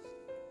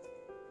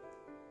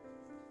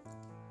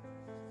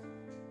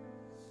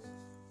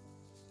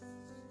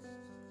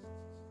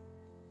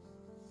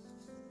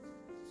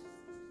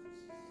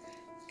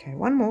 Okay,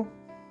 one more.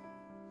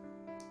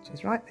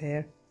 Just right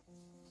there.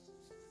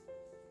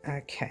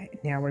 Okay,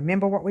 now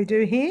remember what we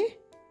do here?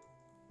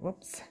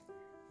 Whoops.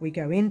 We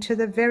go into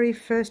the very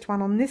first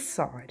one on this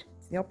side,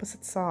 it's the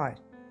opposite side,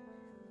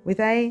 with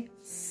a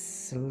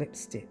slip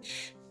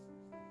stitch.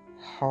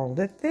 Hold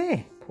it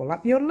there, pull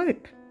up your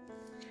loop.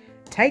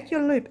 Take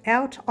your loop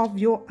out of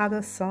your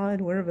other side,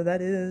 wherever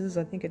that is.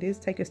 I think it is.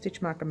 Take your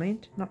stitch marker,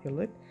 not your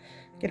loop.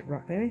 Get it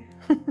right, Mary.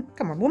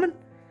 Come on, woman.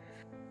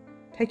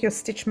 Take your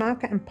stitch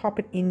marker and pop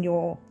it in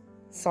your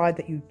side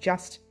that you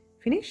just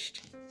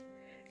finished.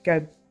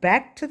 Go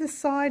back to the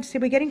side. See,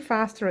 we're getting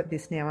faster at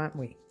this now, aren't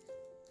we?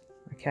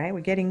 Okay,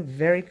 we're getting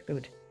very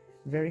good,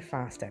 very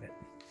fast at it.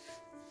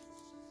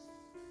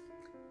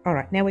 All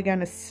right, now we're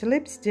going to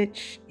slip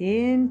stitch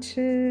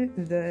into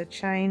the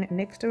chain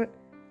next to it,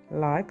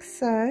 like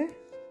so.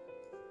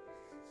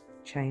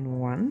 Chain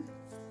one,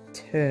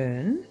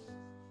 turn,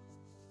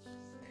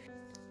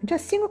 and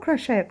just single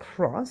crochet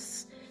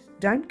across.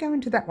 Don't go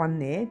into that one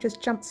there,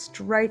 just jump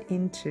straight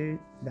into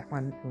that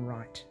one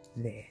right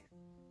there.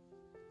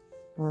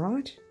 All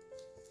right,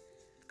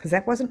 because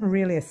that wasn't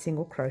really a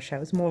single crochet, it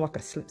was more like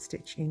a slip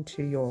stitch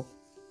into your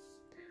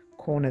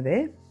corner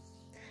there.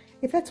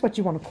 If that's what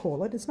you want to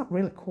call it, it's not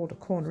really called a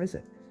corner, is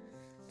it?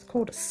 It's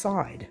called a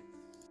side.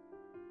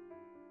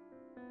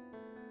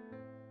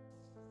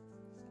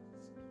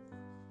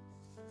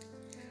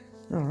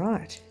 All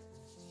right.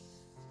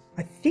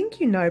 I think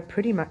you know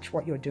pretty much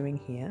what you're doing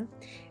here.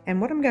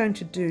 And what I'm going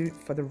to do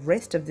for the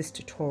rest of this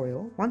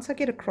tutorial, once I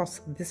get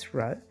across this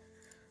row,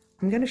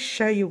 I'm going to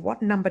show you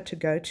what number to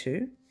go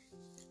to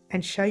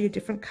and show you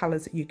different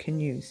colours that you can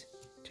use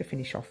to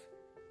finish off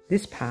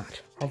this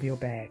part of your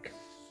bag.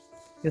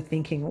 You're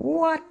thinking,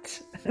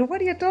 what? What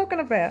are you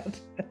talking about?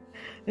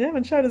 You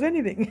haven't showed us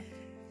anything.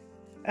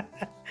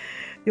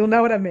 You'll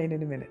know what I mean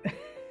in a minute.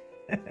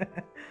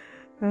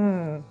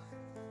 Oh,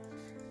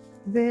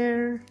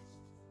 there.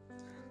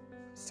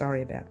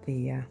 Sorry about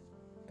the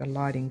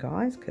lighting,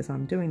 guys, because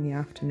I'm doing the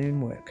afternoon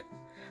work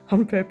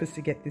on purpose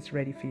to get this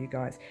ready for you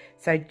guys.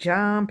 So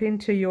jump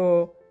into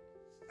your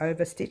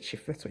over stitch,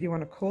 if that's what you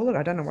want to call it.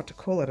 I don't know what to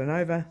call it, an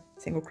over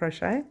single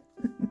crochet.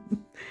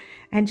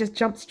 And just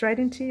jump straight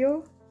into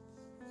your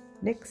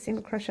next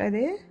single crochet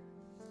there.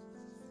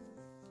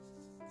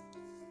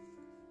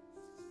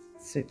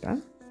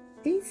 Super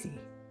easy.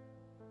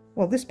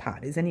 Well, this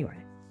part is anyway.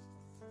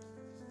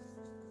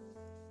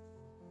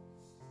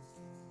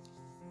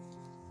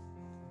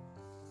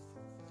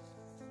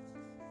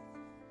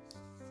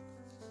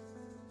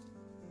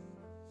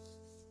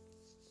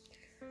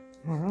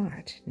 All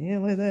right,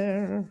 nearly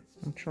there.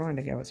 I'm trying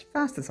to go as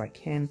fast as I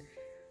can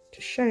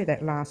to show you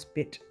that last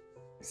bit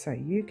so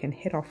you can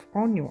head off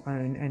on your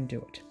own and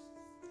do it.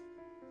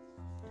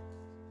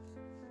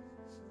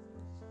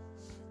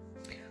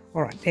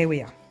 All right, there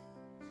we are.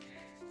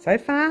 So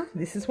far,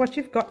 this is what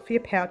you've got for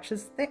your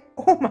pouches. They're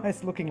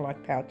almost looking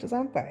like pouches,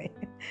 aren't they?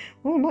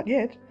 Oh, not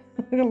yet.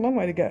 We've got a long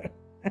way to go.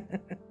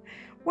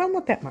 Well,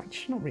 not that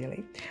much, not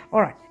really.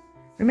 All right,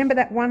 remember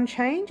that one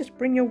chain? Just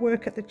bring your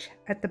work at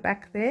the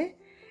back there,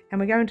 and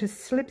we're going to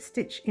slip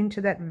stitch into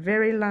that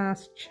very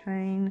last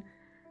chain.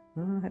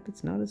 Oh, I hope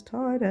it's not as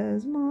tight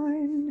as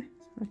mine.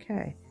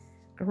 Okay,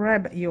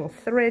 grab your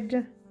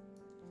thread,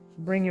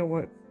 bring your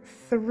work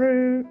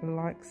through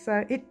like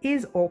so. It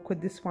is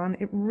awkward, this one,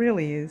 it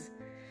really is,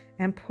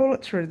 and pull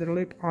it through the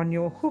loop on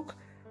your hook.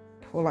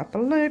 Pull up a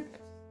loop,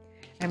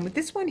 and with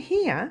this one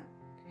here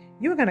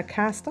you're going to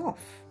cast off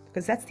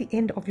because that's the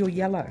end of your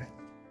yellow.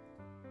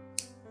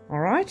 All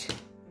right,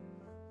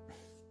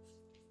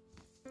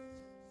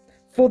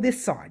 for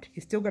this side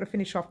you still got to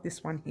finish off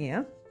this one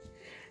here.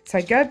 So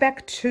go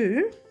back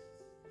to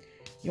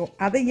your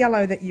other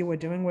yellow that you were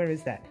doing. Where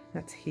is that?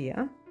 That's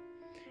here.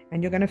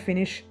 And you're going to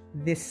finish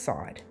this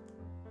side.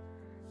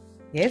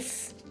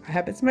 Yes, I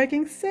hope it's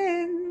making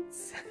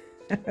sense.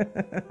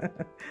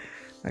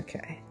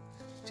 Okay,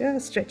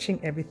 just stretching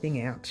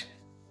everything out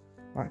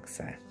like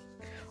so.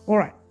 All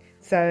right,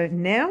 so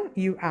now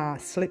you are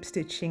slip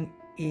stitching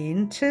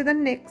into the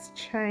next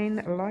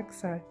chain like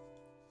so.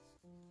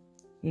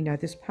 You know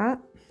this part.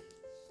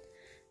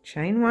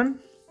 Chain 1,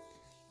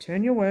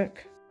 turn your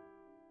work,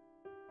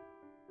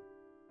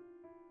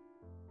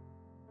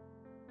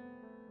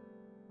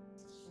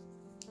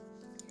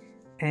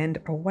 and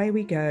away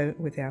we go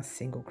with our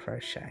single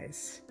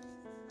crochets.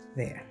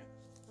 There.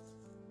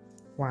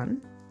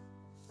 1.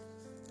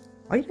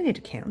 Oh, you don't need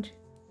to count.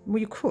 Well,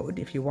 you could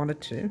if you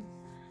wanted to,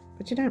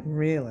 but you don't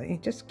really.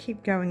 Just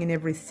keep going in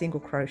every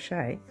single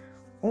crochet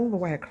all the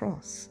way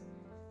across.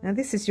 Now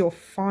this is your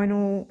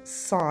final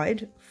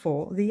side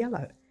for the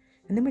yellow,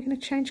 and then we're going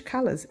to change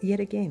colours yet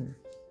again.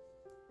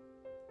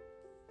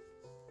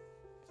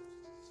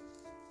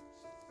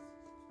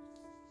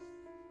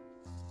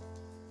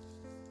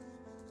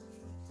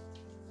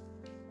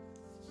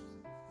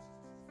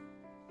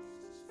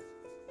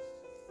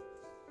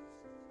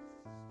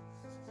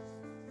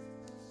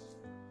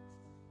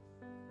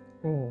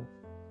 Oh.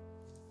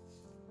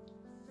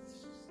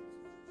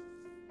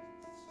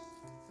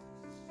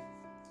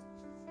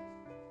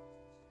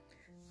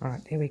 All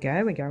right, there we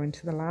go. We go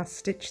into the last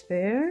stitch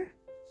there,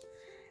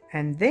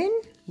 and then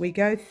we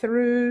go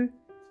through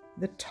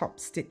the top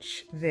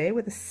stitch there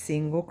with a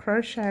single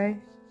crochet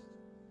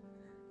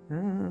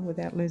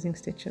without losing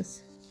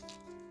stitches,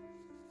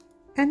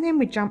 and then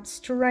we jump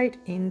straight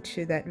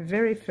into that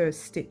very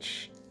first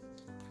stitch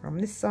from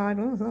this side.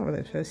 Well, it's not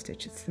really the first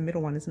stitch, it's the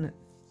middle one, isn't it?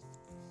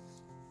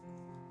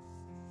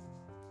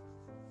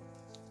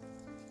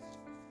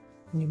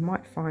 And you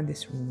might find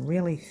this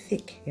really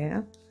thick,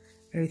 yeah?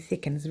 Very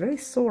thick, and it's very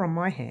sore on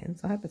my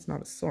hands. I hope it's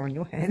not as sore on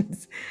your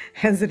hands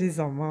as it is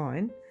on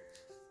mine.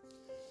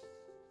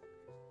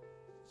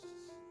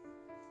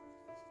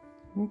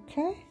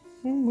 Okay,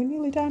 and we're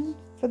nearly done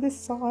for this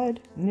side.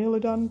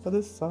 Nearly done for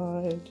this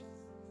side.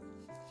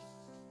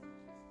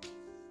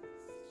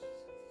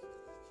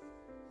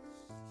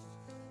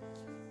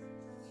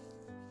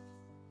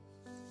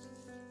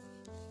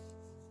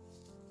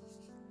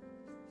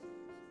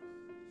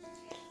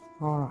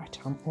 All right,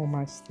 I'm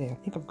almost there. I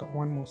think I've got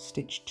one more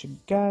stitch to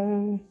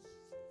go.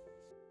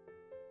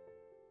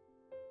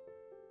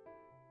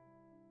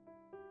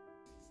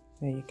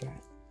 There you go.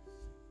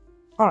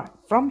 All right,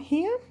 from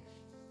here,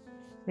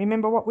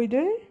 remember what we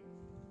do?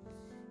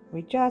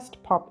 We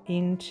just pop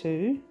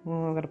into,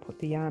 well, I've got to put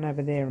the yarn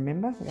over there,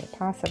 remember? We've got to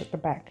pass it at the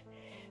back.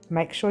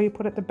 Make sure you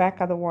put it at the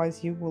back,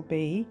 otherwise you will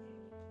be,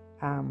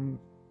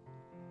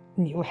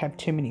 you'll have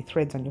too many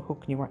threads on your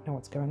hook and you won't know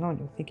what's going on.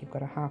 You'll think you've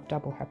got a half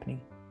double happening.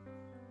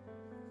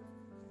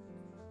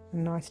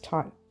 Nice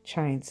tight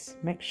chains.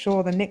 Make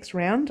sure the next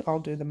round I'll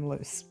do them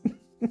loose.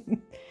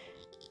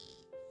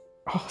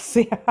 Oh,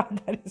 see how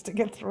hard that is to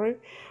get through?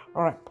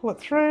 All right, pull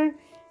it through.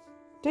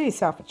 Do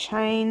yourself a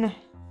chain.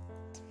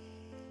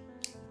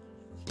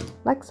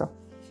 Like so.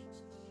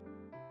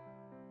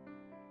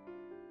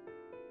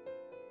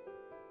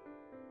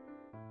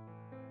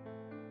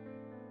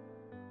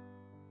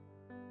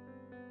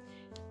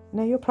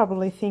 Now you're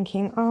probably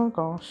thinking, oh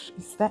gosh,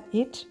 is that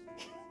it?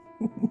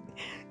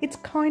 It's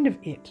kind of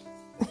it.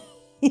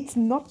 It's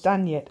not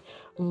done yet.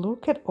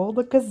 Look at all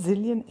the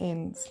gazillion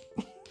ends.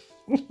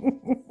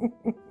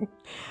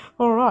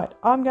 All right,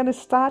 I'm going to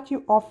start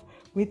you off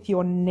with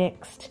your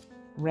next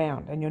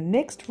round. And your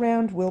next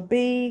round will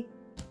be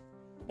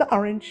the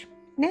orange.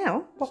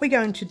 Now, what we're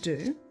going to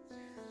do,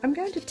 I'm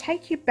going to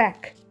take you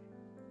back.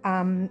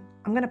 I'm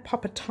going to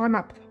pop a time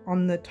up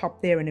on the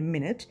top there in a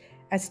minute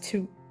as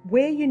to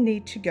where you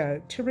need to go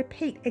to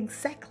repeat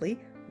exactly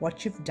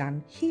what you've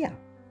done here.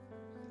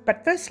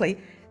 But firstly,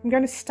 I'm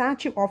going to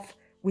start you off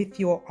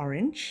with your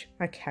orange,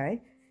 okay?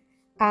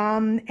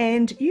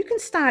 And you can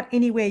start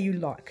anywhere you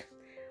like.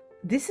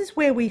 This is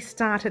where we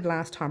started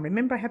last time.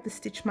 Remember I have the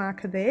stitch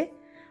marker there?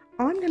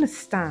 I'm going to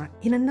start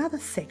in another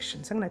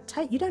section. So I'm going to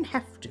take, you don't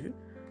have to,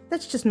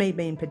 that's just me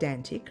being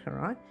pedantic, all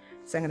right?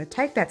 So I'm going to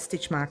take that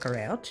stitch marker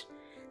out.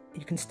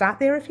 You can start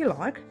there if you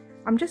like.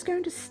 I'm just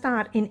going to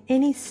start in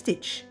any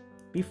stitch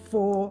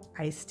before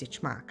a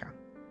stitch marker,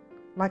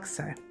 like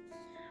so.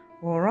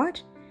 All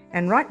right,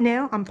 and right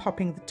now I'm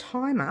popping the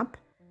time up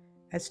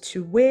as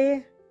to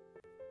where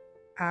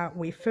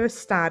we first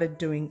started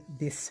doing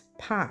this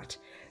part.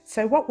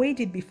 So what we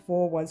did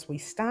before was we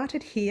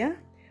started here,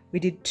 we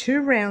did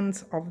 2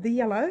 rounds of the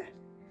yellow,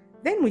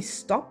 then we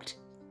stopped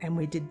and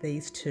we did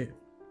these 2.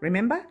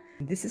 Remember?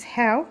 This is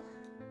how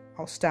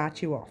I'll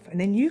start you off, and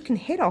then you can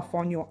head off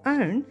on your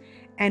own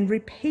and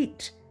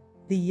repeat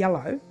the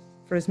yellow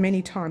for as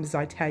many times as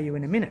I tell you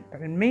in a minute.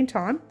 But in the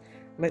meantime,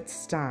 let's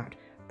start.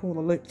 Pull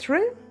the loop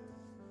through,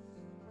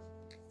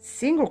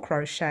 single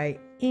crochet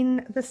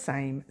in the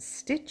same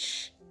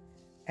stitch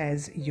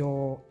as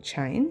your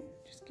chain,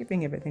 just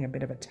giving everything a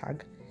bit of a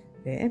tug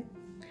there.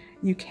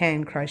 You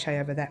can crochet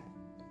over that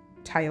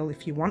tail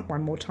if you want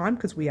one more time,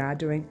 because we are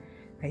doing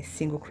a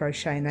single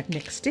crochet in that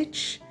next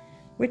stitch,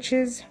 which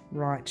is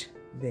right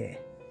there.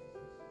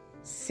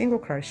 Single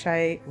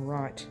crochet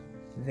right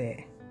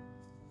there.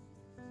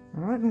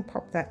 All right, and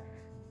pop that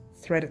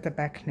thread at the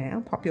back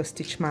now. Pop your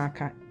stitch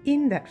marker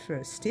in that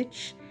first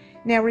stitch.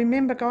 Now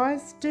remember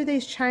guys, do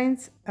these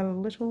chains a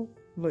little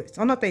loose.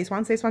 Oh, not these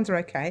ones are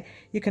okay.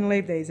 You can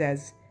leave these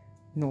as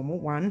normal,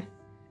 1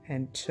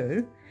 and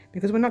 2,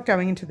 because we're not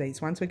going into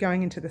these ones, we're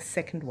going into the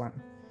second one.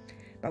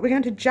 But we're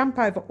going to jump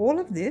over all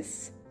of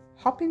this,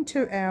 hop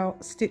into our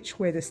stitch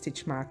where the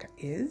stitch marker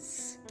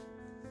is,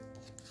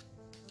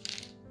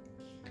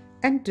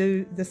 and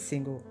do the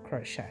single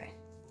crochet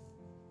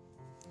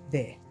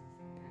there.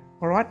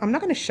 All right, I'm not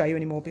going to show you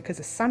anymore because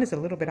the sun is a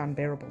little bit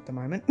unbearable at the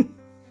moment,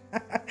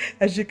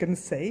 as you can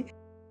see.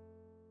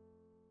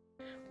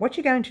 What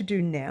you're going to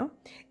do now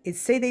is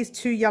see these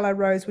 2 yellow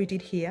rows we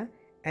did here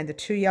and the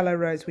 2 yellow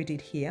rows we did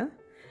here.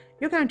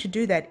 You're going to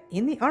do that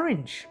in the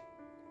orange.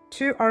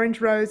 2 orange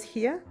rows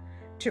here,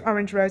 2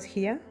 orange rows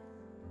here,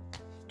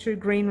 2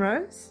 green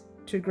rows,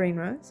 2 green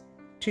rows,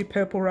 2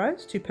 purple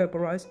rows, 2 purple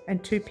rows,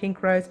 and 2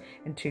 pink rows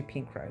and 2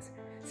 pink rows.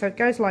 So it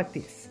goes like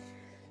this: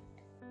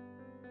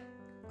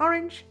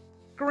 orange,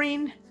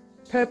 green,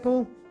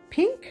 purple,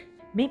 pink.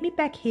 Meet me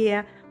back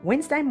here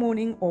Wednesday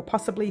morning or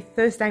possibly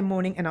Thursday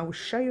morning, and I will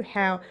show you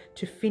how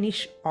to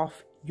finish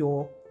off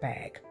your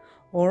bag.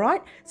 All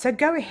right, so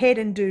go ahead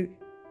and do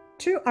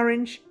 2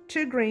 orange,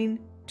 2 green,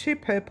 2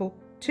 purple,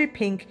 2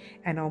 pink,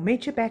 and I'll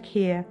meet you back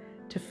here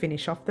to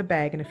finish off the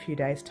bag in a few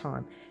days'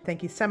 time.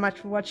 Thank you so much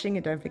for watching,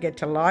 and don't forget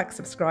to like,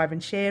 subscribe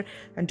and share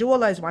and do all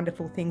those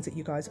wonderful things that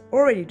you guys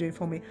already do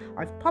for me.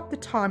 I've popped the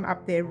time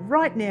up there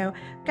right now.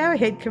 Go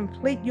ahead,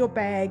 complete your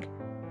bag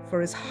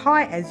for as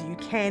high as you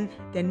can,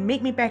 then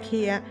meet me back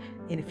here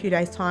in a few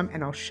days' time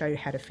and I'll show you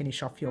how to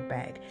finish off your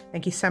bag.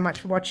 Thank you so much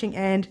for watching,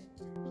 and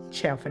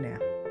ciao for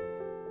now.